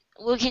mean,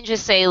 we can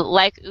just say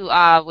like Ooh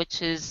Ah,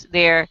 which is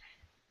their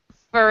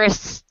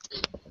first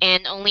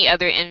and only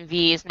other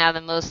MV, is now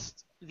the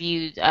most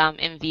viewed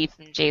MV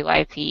from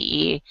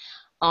JYPE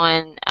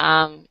on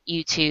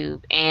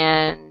YouTube.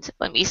 And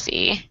let me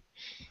see.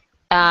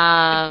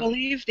 I Um,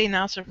 believe they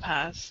now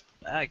surpassed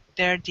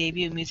their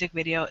debut music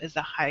video is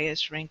the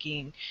highest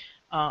ranking,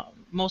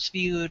 most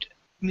viewed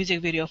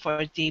music video for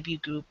a debut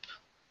group,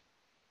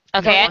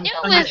 okay, I on knew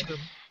on it was YouTube.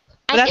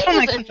 But I that's knew from it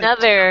like was since like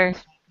another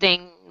 2000.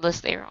 thing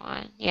list they were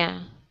on.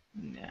 Yeah.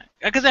 Yeah,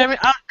 because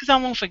I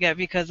won't forget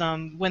because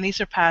when they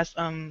surpassed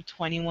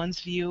 21's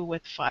view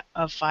with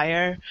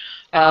Fire,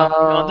 the,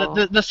 Oh.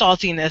 the the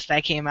saltiness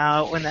that came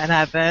out when that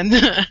happened,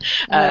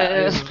 I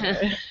Uh,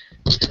 remember.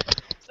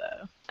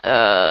 So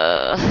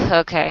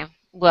okay.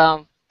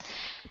 Well,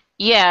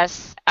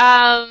 yes.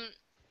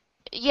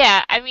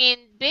 Yeah, I mean,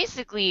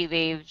 basically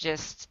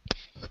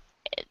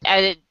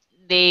uh,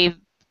 they've,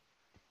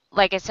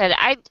 like I said,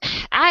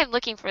 I'm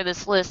looking for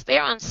this list.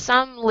 They're on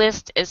some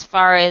list as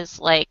far as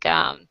like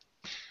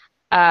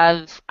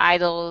of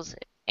idols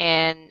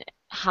and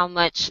how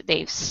much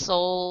they've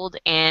sold,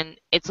 and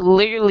it's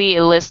literally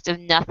a list of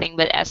nothing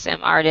but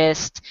SM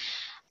artists.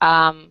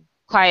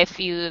 Quite a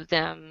few of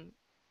them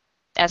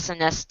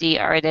SNSD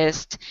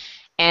artists,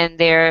 and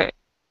they're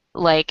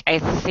like I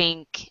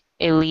think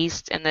at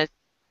least in the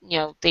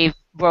they've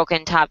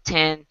broken top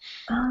 10.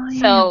 Oh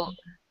yeah, So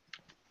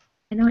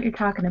I know what you're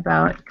talking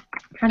about.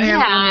 I'm trying to yeah,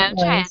 remember when it I'm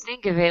trying to was.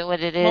 think of it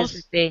what it is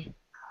that most they.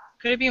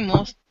 could it be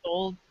most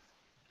sold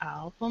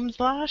albums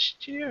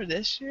last year or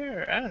this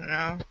year? I don't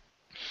know.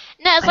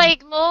 No, it's I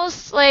like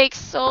most like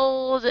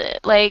sold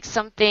like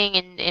something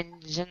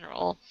in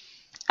general.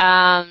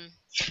 Um,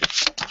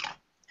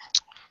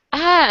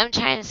 I'm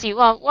trying to see.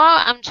 Well,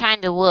 while I'm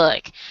trying to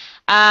look,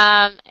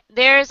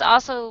 there's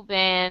also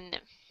been.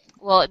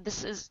 Well,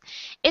 it's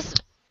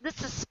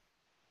this is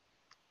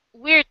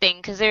weird thing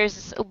because there's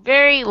this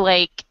very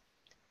like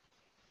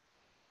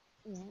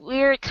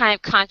weird kind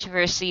of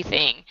controversy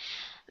thing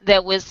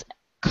that was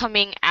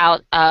coming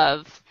out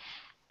of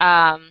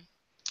um,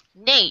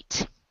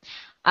 Nate,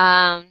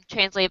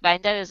 translated by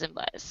Netizen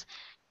Buzz,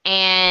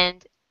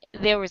 and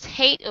there was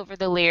hate over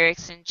the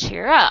lyrics in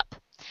Cheer Up,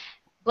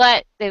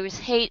 but there was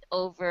hate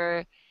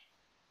over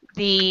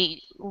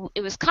the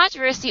it was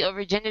controversy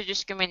over gender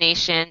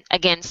discrimination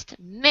against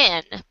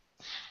men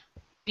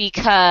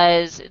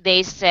because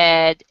they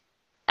said,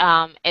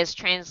 as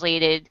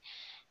translated,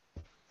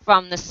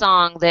 from the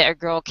song that a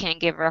girl can't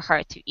give her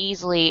heart too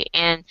easily.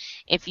 And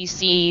if you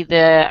see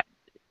the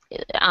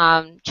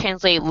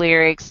translate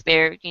lyrics,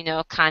 they're,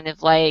 kind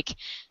of like,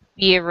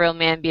 be a real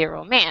man, be a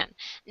real man.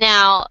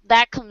 Now,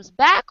 that comes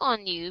back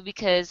on you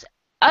because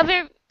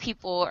other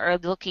people are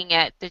looking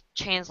at the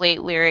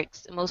translate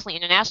lyrics, mostly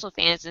international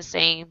fans, and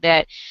saying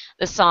that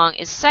the song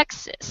is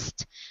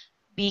sexist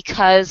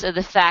because of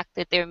the fact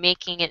that they're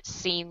making it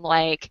seem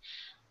like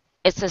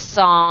it's a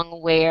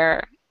song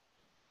where,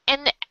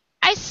 and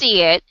I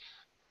see it,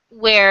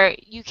 where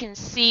you can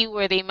see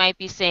where they might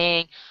be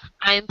saying,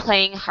 I'm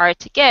playing hard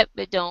to get,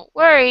 but don't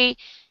worry,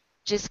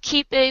 just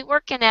keep it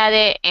working at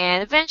it,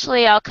 and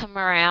eventually I'll come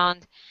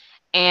around.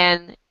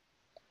 And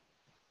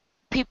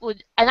people,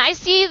 and I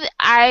see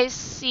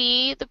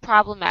the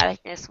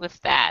problematicness with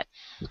that.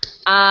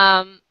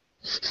 Um,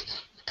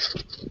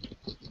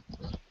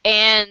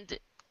 and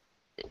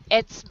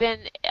it's been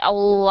a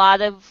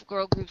lot of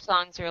girl group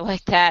songs are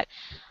like that.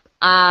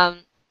 Um,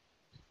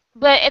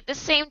 but at the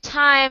same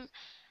time,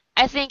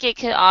 I think it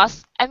could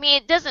also. I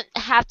mean, it doesn't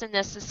have to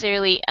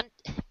necessarily.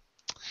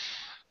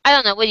 I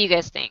don't know. What do you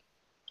guys think?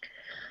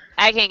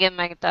 I can't get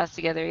my thoughts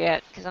together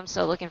yet because I'm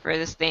still looking for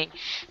this thing.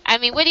 I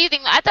mean, what do you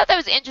think? I thought that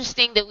was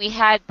interesting that we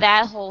had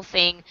that whole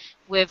thing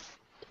with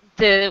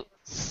the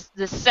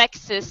the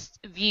sexist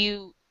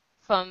view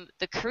from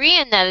the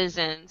Korean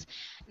netizens.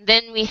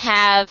 Then we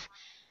have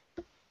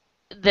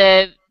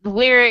the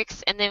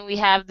lyrics, and then we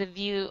have the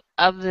view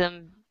of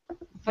them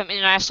from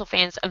international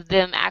fans of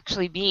them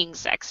actually being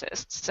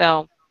sexist.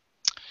 So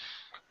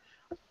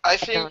I I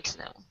think don't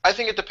know. I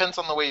think it depends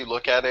on the way you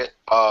look at it.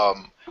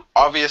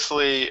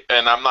 Obviously,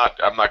 and I'm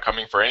not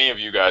coming for any of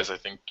you guys. I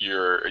think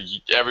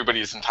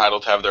everybody's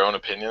entitled to have their own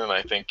opinion, and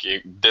I think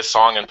this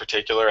song in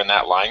particular and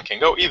that line can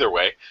go either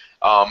way.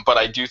 But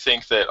I do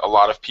think that a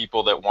lot of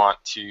people that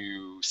want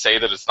to say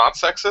that it's not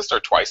sexist are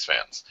Twice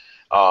fans,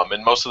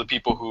 and most of the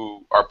people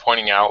who are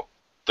pointing out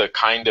the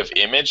kind of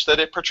image that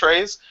it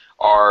portrays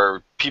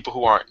are people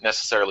who aren't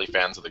necessarily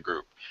fans of the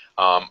group.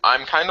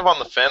 I'm kind of on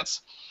the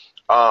fence.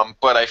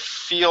 But I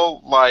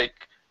feel like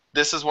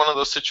this is one of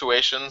those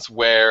situations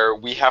where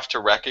we have to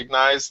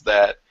recognize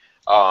that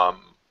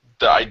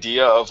the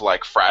idea of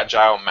like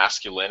fragile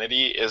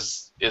masculinity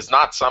is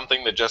not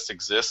something that just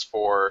exists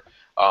for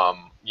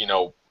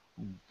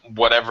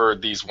whatever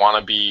these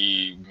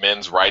wannabe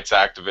men's rights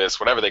activists,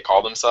 whatever they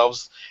call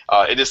themselves.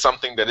 It is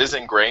something that is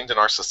ingrained in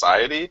our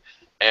society,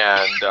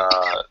 and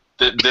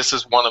this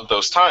is one of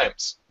those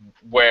times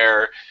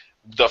where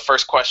the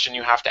first question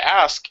you have to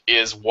ask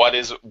is what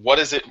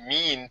does it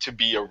mean to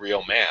be a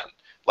real man?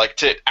 Like,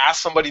 to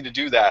ask somebody to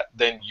do that,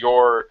 then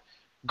you're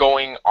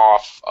going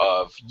off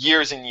of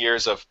years and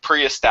years of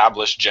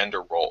pre-established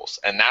gender roles,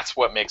 and that's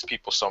what makes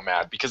people so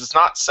mad, because it's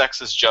not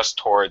sexist just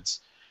towards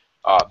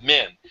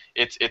men.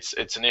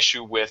 It's an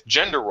issue with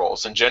gender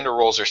roles, and gender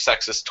roles are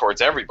sexist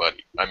towards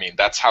everybody. I mean,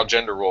 that's how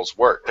gender roles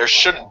work. There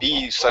shouldn't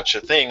be such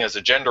a thing as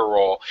a gender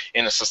role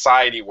in a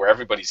society where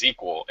everybody's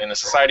equal. In a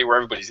society where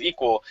everybody's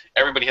equal,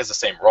 everybody has the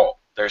same role.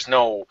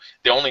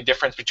 The only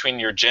difference between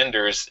your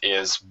genders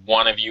is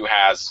one of you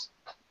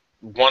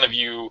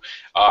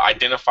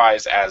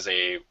identifies as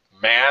a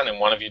man and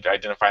one of you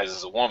identifies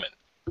as a woman.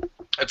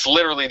 It's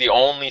literally the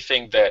only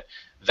thing that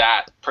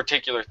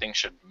particular thing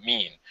should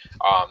mean.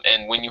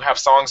 And when you have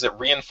songs that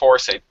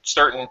reinforce a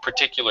certain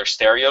particular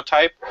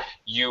stereotype,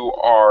 you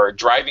are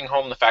driving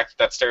home the fact that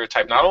that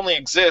stereotype not only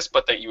exists,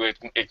 but that you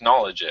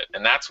acknowledge it.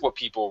 And that's what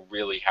people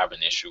really have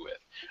an issue with.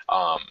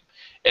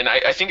 And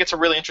I think it's a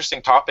really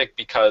interesting topic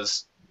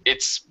because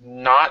it's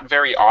not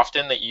very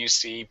often that you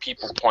see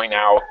people point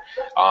out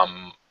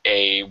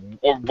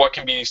or what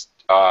can be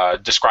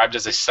described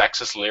as a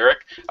sexist lyric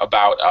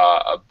about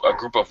a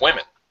group of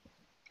women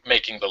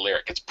making the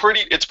lyric. It's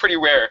pretty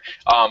rare.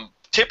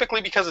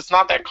 Typically, because it's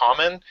not that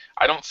common.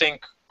 I don't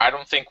think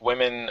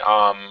women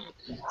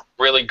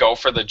really go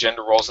for the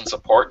gender roles and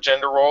support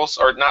gender roles,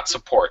 or not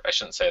support. I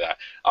shouldn't say that.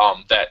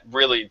 That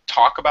really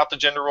talk about the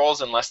gender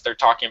roles unless they're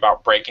talking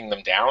about breaking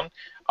them down.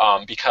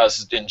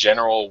 Because in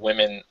general,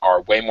 women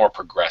are way more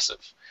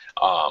progressive.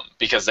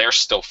 Because they're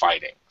still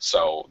fighting,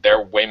 so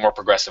they're way more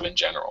progressive in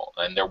general,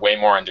 and they're way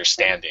more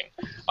understanding.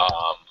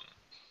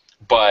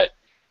 But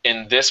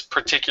in this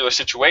particular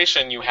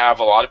situation, you have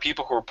a lot of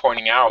people who are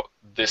pointing out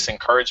this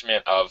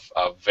encouragement of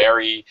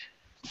very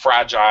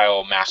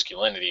fragile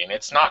masculinity, and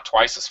it's not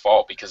Twice's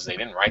fault because they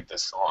didn't write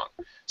this song.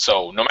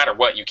 So no matter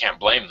what, you can't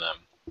blame them.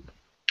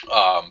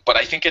 But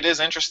I think it is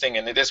interesting,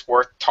 and it is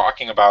worth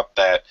talking about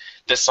that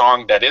this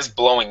song that is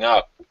blowing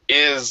up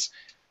is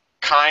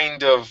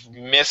kind of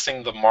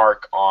missing the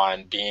mark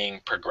on being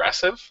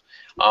progressive.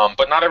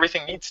 But not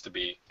everything needs to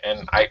be.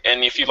 And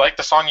if you like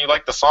the song, you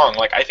like the song.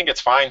 Like, I think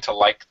it's fine to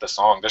like the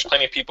song. There's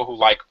plenty of people who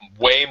like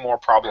way more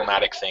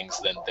problematic things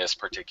than this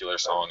particular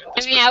song. And I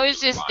this mean, I was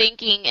particular just line.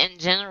 thinking in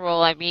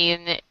general. I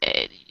mean,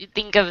 you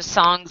think of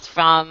songs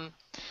from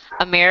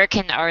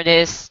American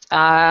artists.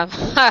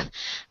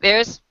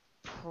 There's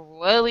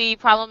really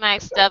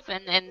problematic stuff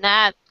in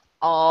that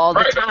all the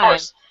Right, of time.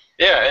 course.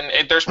 Yeah,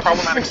 and there's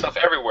problematic stuff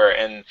everywhere,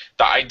 and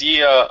the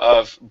idea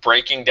of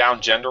breaking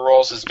down gender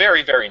roles is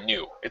very, very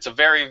new. It's a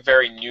very,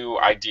 very new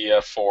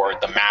idea for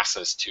the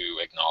masses to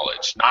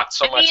acknowledge. Not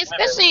so I mean, much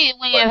women, especially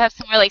when you but have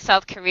somewhere like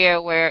South Korea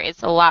where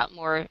it's a lot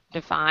more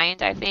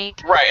defined, I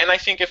think, right. And I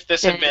think if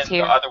this than had it is been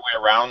the here. other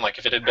way around, like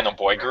if it had been a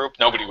boy group,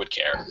 nobody would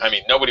care. I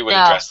mean, nobody would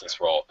No. address this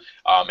role.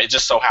 It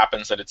just so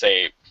happens that it's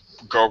a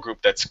girl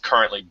group that's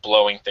currently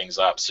blowing things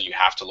up, so you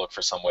have to look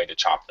for some way to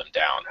chop them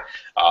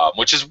down,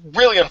 which is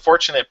really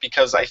unfortunate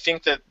because I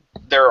think that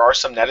there are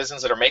some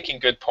netizens that are making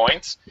good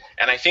points,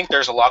 and I think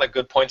there's a lot of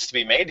good points to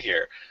be made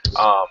here.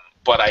 Um,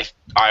 but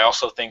I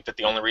also think that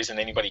the only reason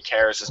anybody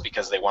cares is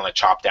because they want to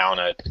chop down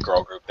a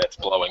girl group that's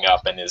blowing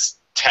up and is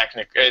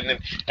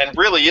and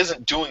really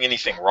isn't doing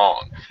anything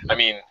wrong. I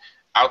mean,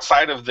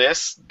 outside of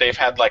this, they've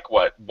had like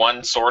what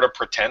one sort of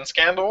pretend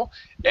scandal,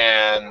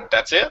 and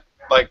that's it.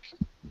 Like,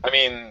 I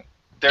mean,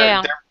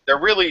 Yeah. they're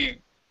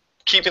really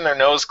keeping their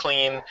nose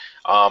clean,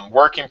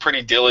 working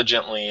pretty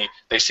diligently.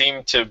 They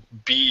seem to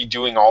be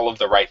doing all of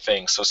the right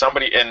things. So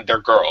somebody, and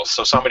they're girls,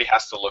 so somebody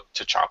has to look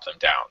to chop them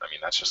down. I mean,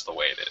 that's just the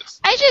way it is.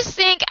 I just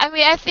think, I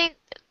mean, I think,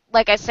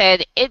 like I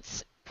said,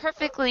 it's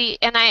perfectly,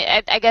 and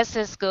I guess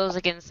this goes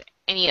against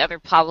any other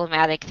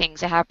problematic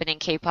things that happen in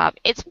K-pop.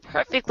 It's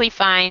perfectly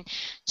fine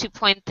to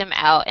point them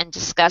out and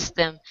discuss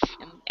them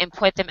and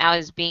point them out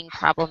as being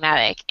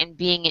problematic and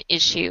being an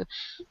issue.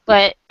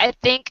 But I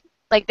think,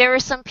 like, there were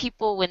some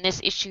people when this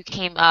issue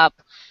came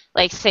up,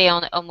 like, say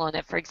on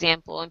Omona, for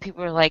example, and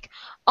people were like,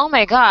 oh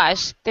my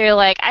gosh, they're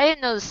like, I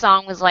didn't know the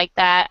song was like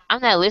that.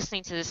 I'm not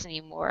listening to this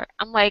anymore.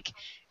 I'm like,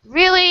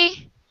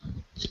 really?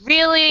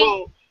 Really?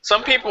 Well,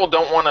 some people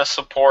don't want to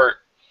support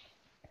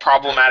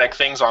problematic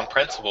things on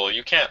principle.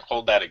 You can't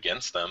hold that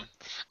against them.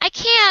 I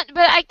can't,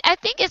 but I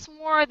think it's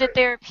more that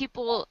there are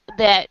people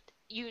that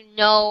you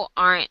know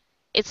aren't,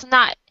 it's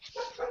not,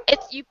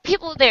 it's you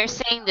people that are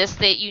saying this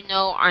that you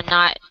know are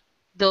not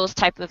those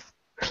type of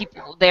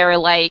people. They're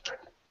like,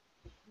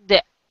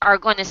 that are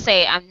going to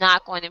say, I'm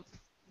not going to,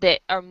 that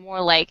are more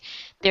like,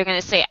 they're going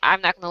to say,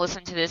 I'm not going to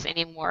listen to this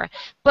anymore.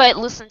 But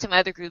listen to my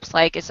other groups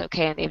like it's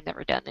okay and they've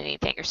never done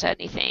anything or said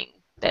anything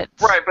that's,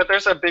 Right, but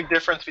there's a big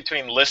difference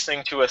between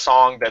listening to a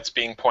song that's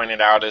being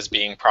pointed out as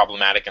being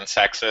problematic and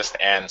sexist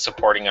and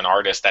supporting an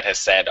artist that has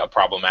said a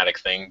problematic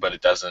thing but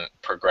it doesn't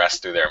progress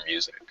through their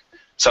music.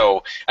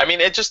 So, I mean,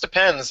 it just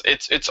depends.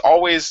 It's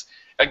always,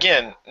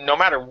 again, no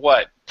matter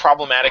what,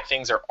 problematic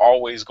things are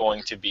always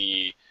going to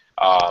be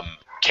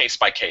case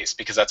by case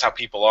because that's how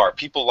people are.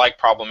 People like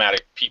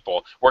problematic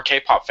people. We're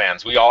K-pop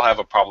fans. We all have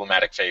a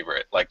problematic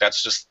favorite. Like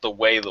that's just the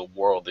way the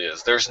world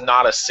is. There's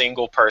not a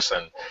single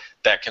person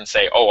that can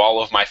say, "Oh,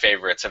 all of my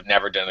favorites have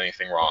never done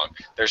anything wrong."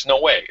 There's no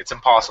way. It's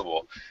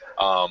impossible.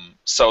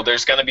 So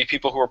there's going to be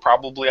people who are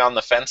probably on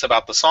the fence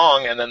about the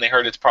song, and then they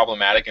heard it's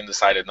problematic and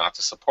decided not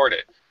to support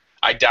it.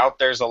 I doubt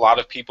there's a lot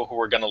of people who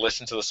are going to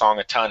listen to the song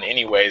a ton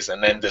anyways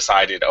and then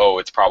decided, oh,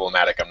 it's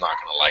problematic, I'm not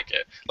going to like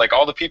it. Like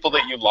all the people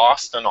that you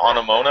lost in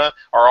Anamona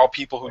are all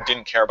people who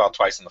didn't care about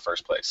Twice in the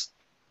first place.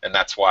 And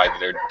that's why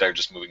they're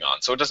just moving on.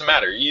 So it doesn't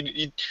matter. You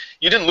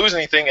didn't lose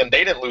anything and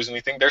they didn't lose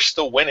anything. They're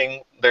still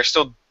winning. They're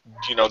still,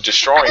 I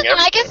destroying don't know.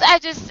 I everything. guess I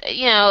just,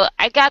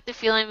 I got the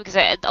feeling because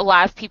a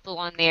lot of people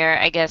on there,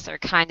 I guess, are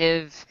kind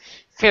of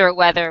fair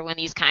weather when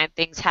these kind of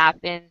things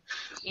happen.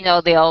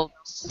 They'll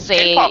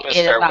say K-pop is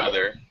it fair about,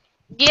 weather.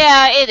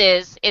 yeah, it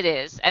is. It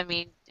is. I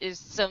mean, there's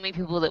so many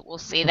people that will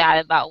say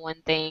that about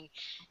one thing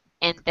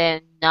and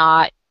then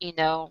not,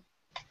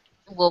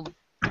 will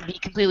be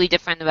completely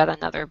different about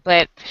another.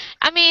 But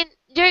I mean,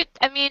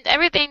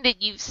 everything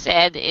that you've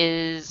said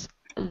is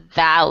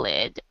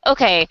valid.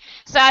 Okay,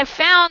 so I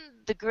found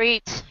the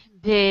great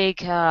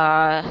big.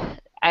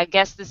 I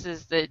guess this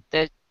is the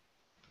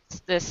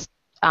this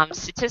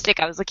statistic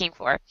I was looking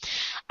for.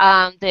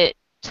 That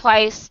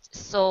Twice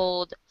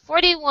sold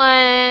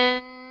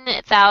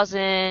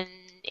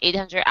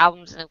 41,800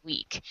 albums in a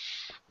week.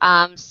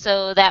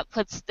 So that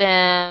puts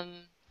them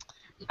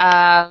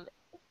um,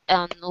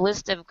 on the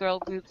list of girl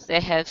groups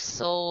that have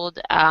sold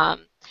that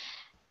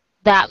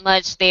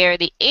much. They're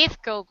the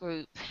eighth girl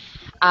group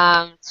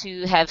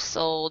to have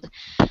sold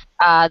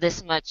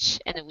this much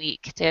in a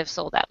week, to have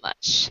sold that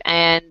much.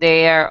 And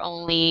they are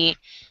only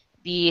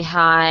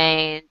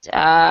behind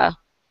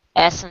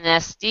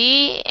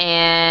SNSD FX.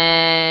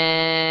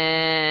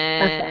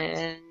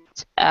 and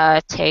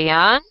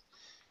Taeyeon.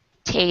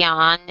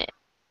 Taeyeon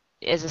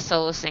is a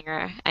solo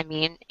singer,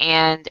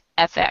 and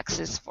FX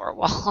is Four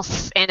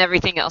Walls, and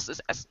everything else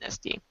is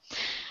SNSD.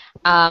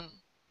 Um,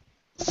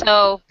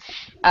 so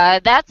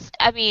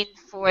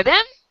for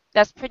them,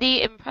 that's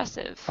pretty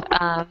impressive.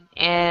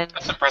 And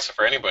That's impressive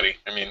for anybody.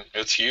 I mean,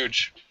 it's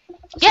huge.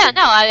 It's yeah, huge.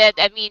 no,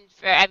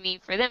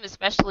 for them,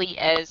 especially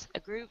as a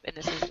group, and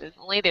this is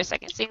only their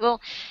second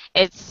single,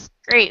 it's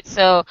great.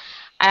 So,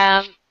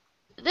 um,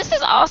 this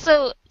is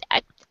also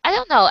I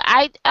don't know.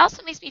 It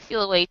also makes me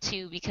feel a way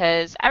too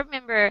because I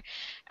remember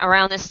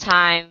around this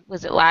time,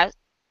 was it last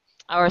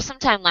or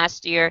sometime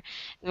last year,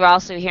 we were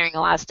also hearing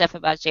a lot of stuff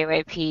about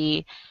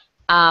JYP.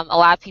 A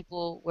lot of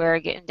people were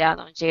getting down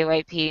on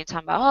JYP and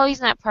talking about, oh,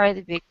 he's not part of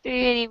the big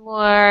three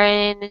anymore.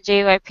 And the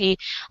JYP,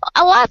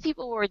 a lot of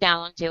people were down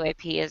on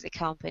JYP as a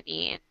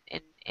company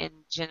in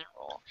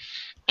general.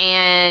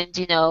 And,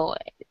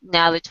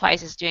 now that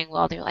Twice is doing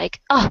well, they're like,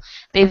 oh,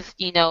 they've,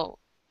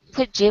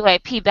 put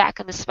JYP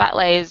back in the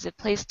spotlight as a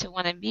place to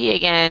want to be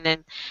again.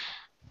 And,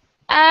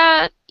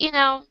 I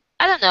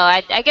don't know.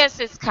 I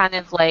guess it's kind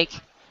of like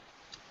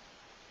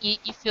you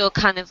feel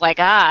kind of like,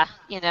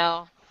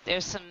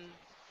 there's some,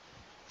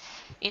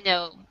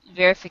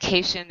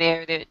 verification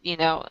there that,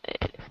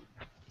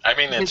 I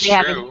mean, because it's they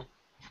haven't. true.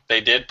 They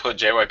did put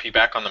JYP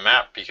back on the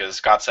map because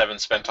GOT7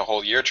 spent a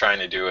whole year trying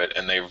to do it,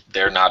 and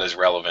they're not as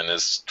relevant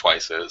as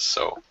Twice is.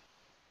 So,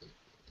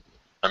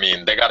 I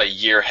mean, they got a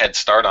year head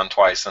start on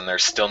Twice, and they're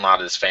still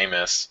not as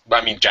famous.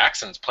 I mean,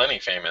 Jackson's plenty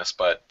famous,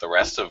 but the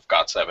rest of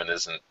GOT7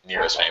 isn't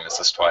near as famous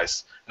as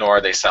Twice, nor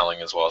are they selling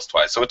as well as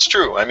Twice. So it's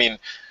true. I mean,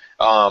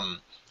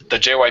 the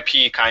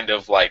JYP kind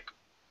of like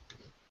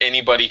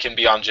anybody can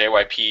be on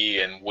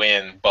JYP and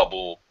win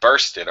bubble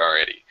bursted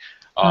already.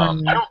 I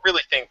don't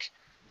really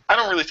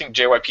think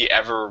JYP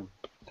ever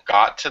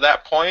got to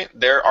that point.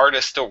 Their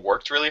artists still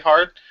worked really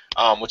hard,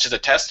 which is a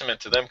testament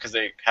to them because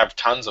they have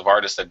tons of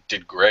artists that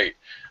did great.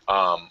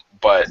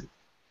 But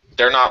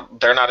they're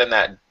not in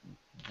that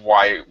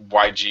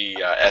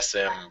YG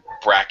SM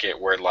bracket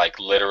where like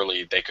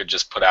literally they could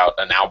just put out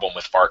an album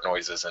with fart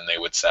noises and they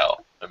would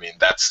sell. I mean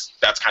that's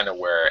kind of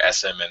where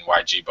SM and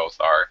YG both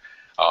are,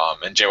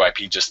 and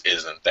JYP just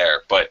isn't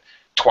there. But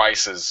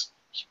Twice is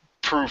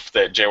proof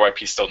that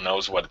JYP still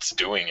knows what it's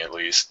doing at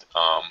least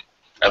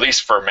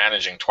for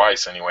managing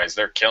Twice. Anyways,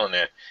 they're killing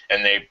it,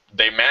 and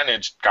they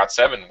managed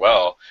GOT7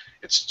 well.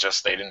 It's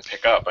just they didn't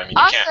pick up. I mean, you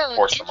Also, can't an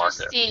force the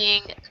market.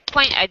 interesting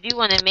point I do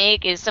want to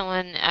make is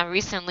someone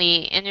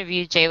recently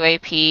interviewed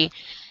JYP,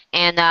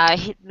 and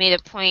he made a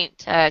point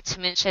to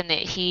mention that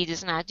he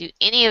does not do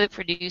any of the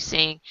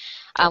producing,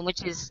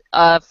 which is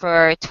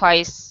for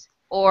Twice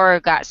or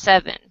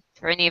GOT7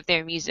 for any of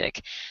their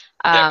music.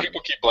 Yeah, Um, people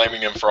keep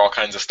blaming him for all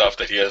kinds of stuff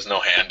that he has no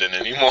hand in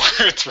anymore.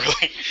 It's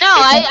really, No,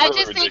 it's I really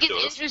just think it's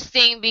ridiculous.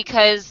 interesting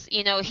because,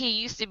 he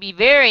used to be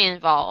very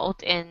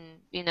involved in,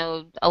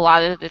 a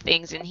lot of the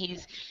things, and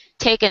he's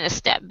taken a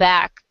step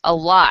back a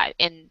lot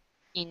and,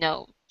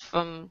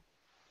 from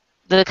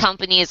the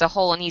company as a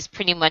whole, and he's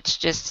pretty much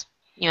just,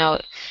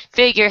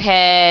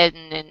 figurehead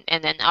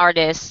and an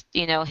artist,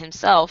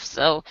 himself.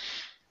 So,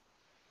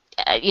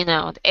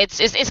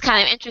 it's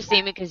kind of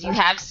interesting because you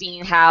have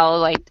seen how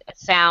like a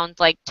sound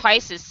like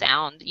Twice's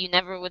sound, you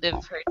never would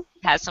have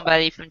had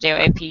somebody from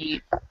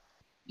JYP,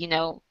 you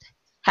know,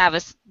 have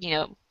us,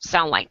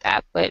 sound like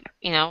that, but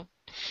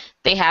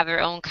they have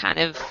their own kind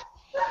of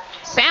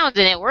sound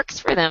and it works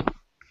for them.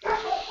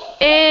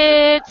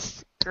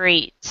 It's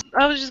great.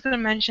 I was just gonna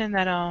mention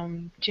that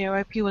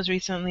JYP was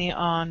recently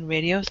on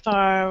Radio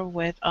Star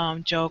with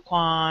Jo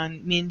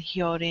Kwon, Min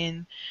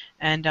Hyorin,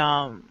 and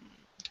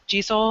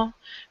Jisoo.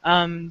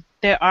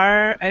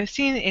 I've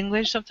seen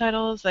English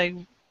subtitles like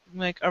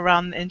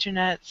around the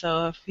internet,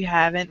 so if you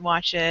haven't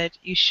watched it,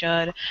 you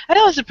should. I thought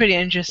it was a pretty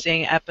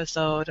interesting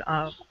episode.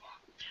 I'm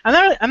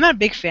not a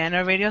big fan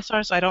of Radio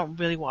Star, so I don't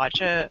really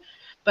watch it.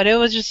 But it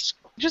was just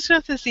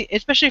good to see,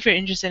 especially if you're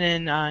interested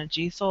in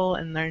Jisoo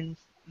and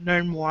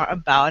learn more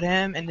about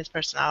him and his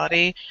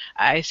personality.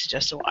 I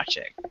suggest to watch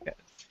it because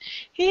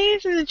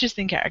he's an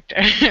interesting character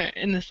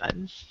in the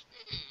sense.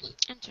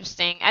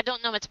 Interesting. I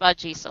don't know much about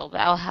Jisoo, but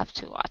I'll have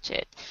to watch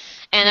it.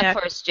 And Yeah, of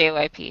course,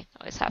 JYP.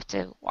 Always have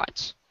to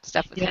watch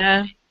stuff with him.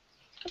 yeah.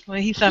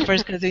 Well, he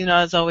suffers because he's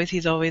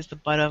always the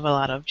butt of a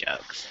lot of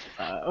jokes.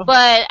 So.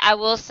 But I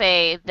will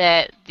say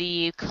that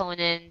the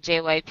Conan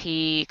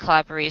JYP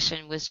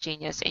collaboration was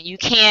genius, and you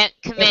can't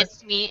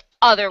convince me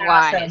Awesome.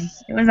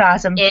 otherwise. It was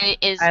awesome. It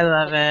is I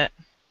love it.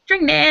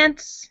 String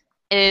dance.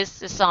 it is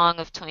the song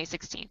of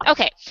 2016.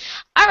 Okay,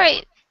 all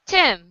right,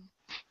 Tim.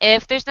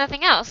 If there's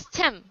nothing else,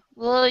 Tim,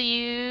 will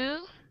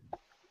you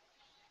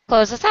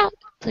close us out,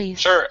 please?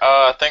 Sure.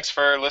 Thanks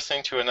for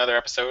listening to another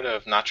episode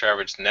of Not Your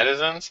Average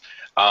Netizens.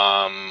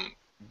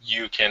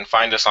 You can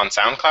find us on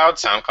SoundCloud,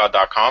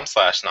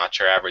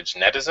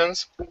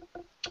 soundcloud.com/NotYourAverageNetizens.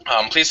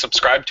 Please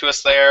subscribe to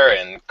us there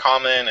and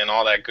comment and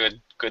all that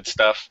good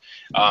stuff.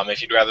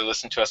 If you'd rather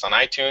listen to us on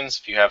iTunes,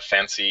 if you have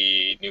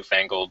fancy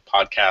newfangled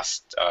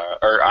podcast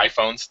or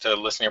iPhones to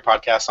listen to your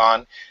podcasts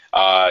on,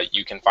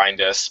 you can find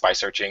us by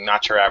searching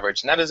Not Your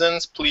Average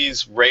Netizens.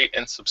 Please rate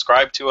and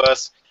subscribe to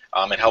us.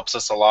 It helps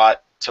us a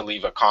lot to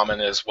leave a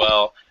comment as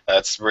well.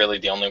 That's really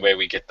the only way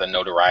we get the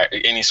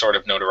notoriety, any sort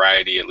of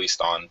notoriety, at least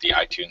on the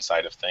iTunes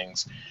side of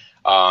things.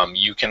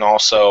 You can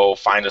also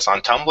find us on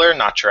Tumblr,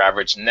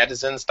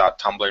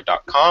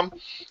 notyouraveragenetizens.tumblr.com,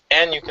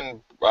 and you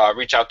can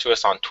reach out to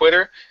us on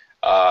Twitter.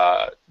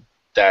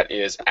 That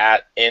is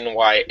at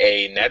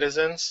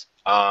NYANetizens.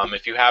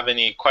 If you have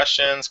any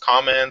questions,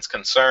 comments,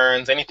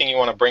 concerns, anything you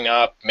want to bring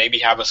up, maybe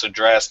have us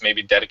address,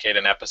 maybe dedicate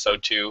an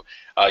episode to,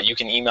 you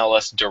can email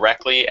us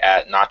directly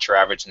at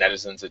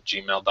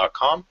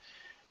notyouraveragenetizens@gmail.com.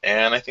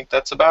 And I think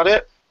that's about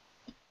it.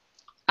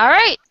 All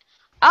right,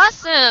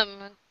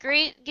 awesome.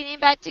 great getting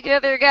back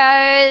together,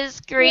 guys.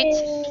 Great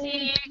to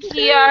see you,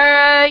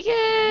 Kiara.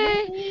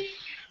 Yay!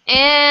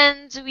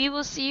 And we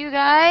will see you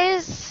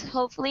guys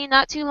hopefully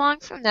not too long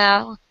from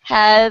now.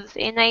 Have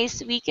a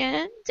nice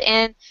weekend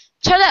and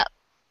shut up.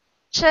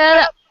 Shut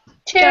up.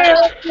 Cheer Shut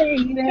up. up,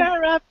 baby.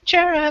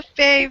 Cheer up,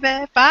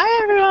 baby. Bye,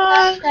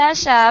 everyone. Sha,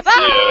 sha.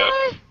 See ya.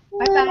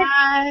 Bye. Bye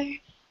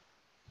bye.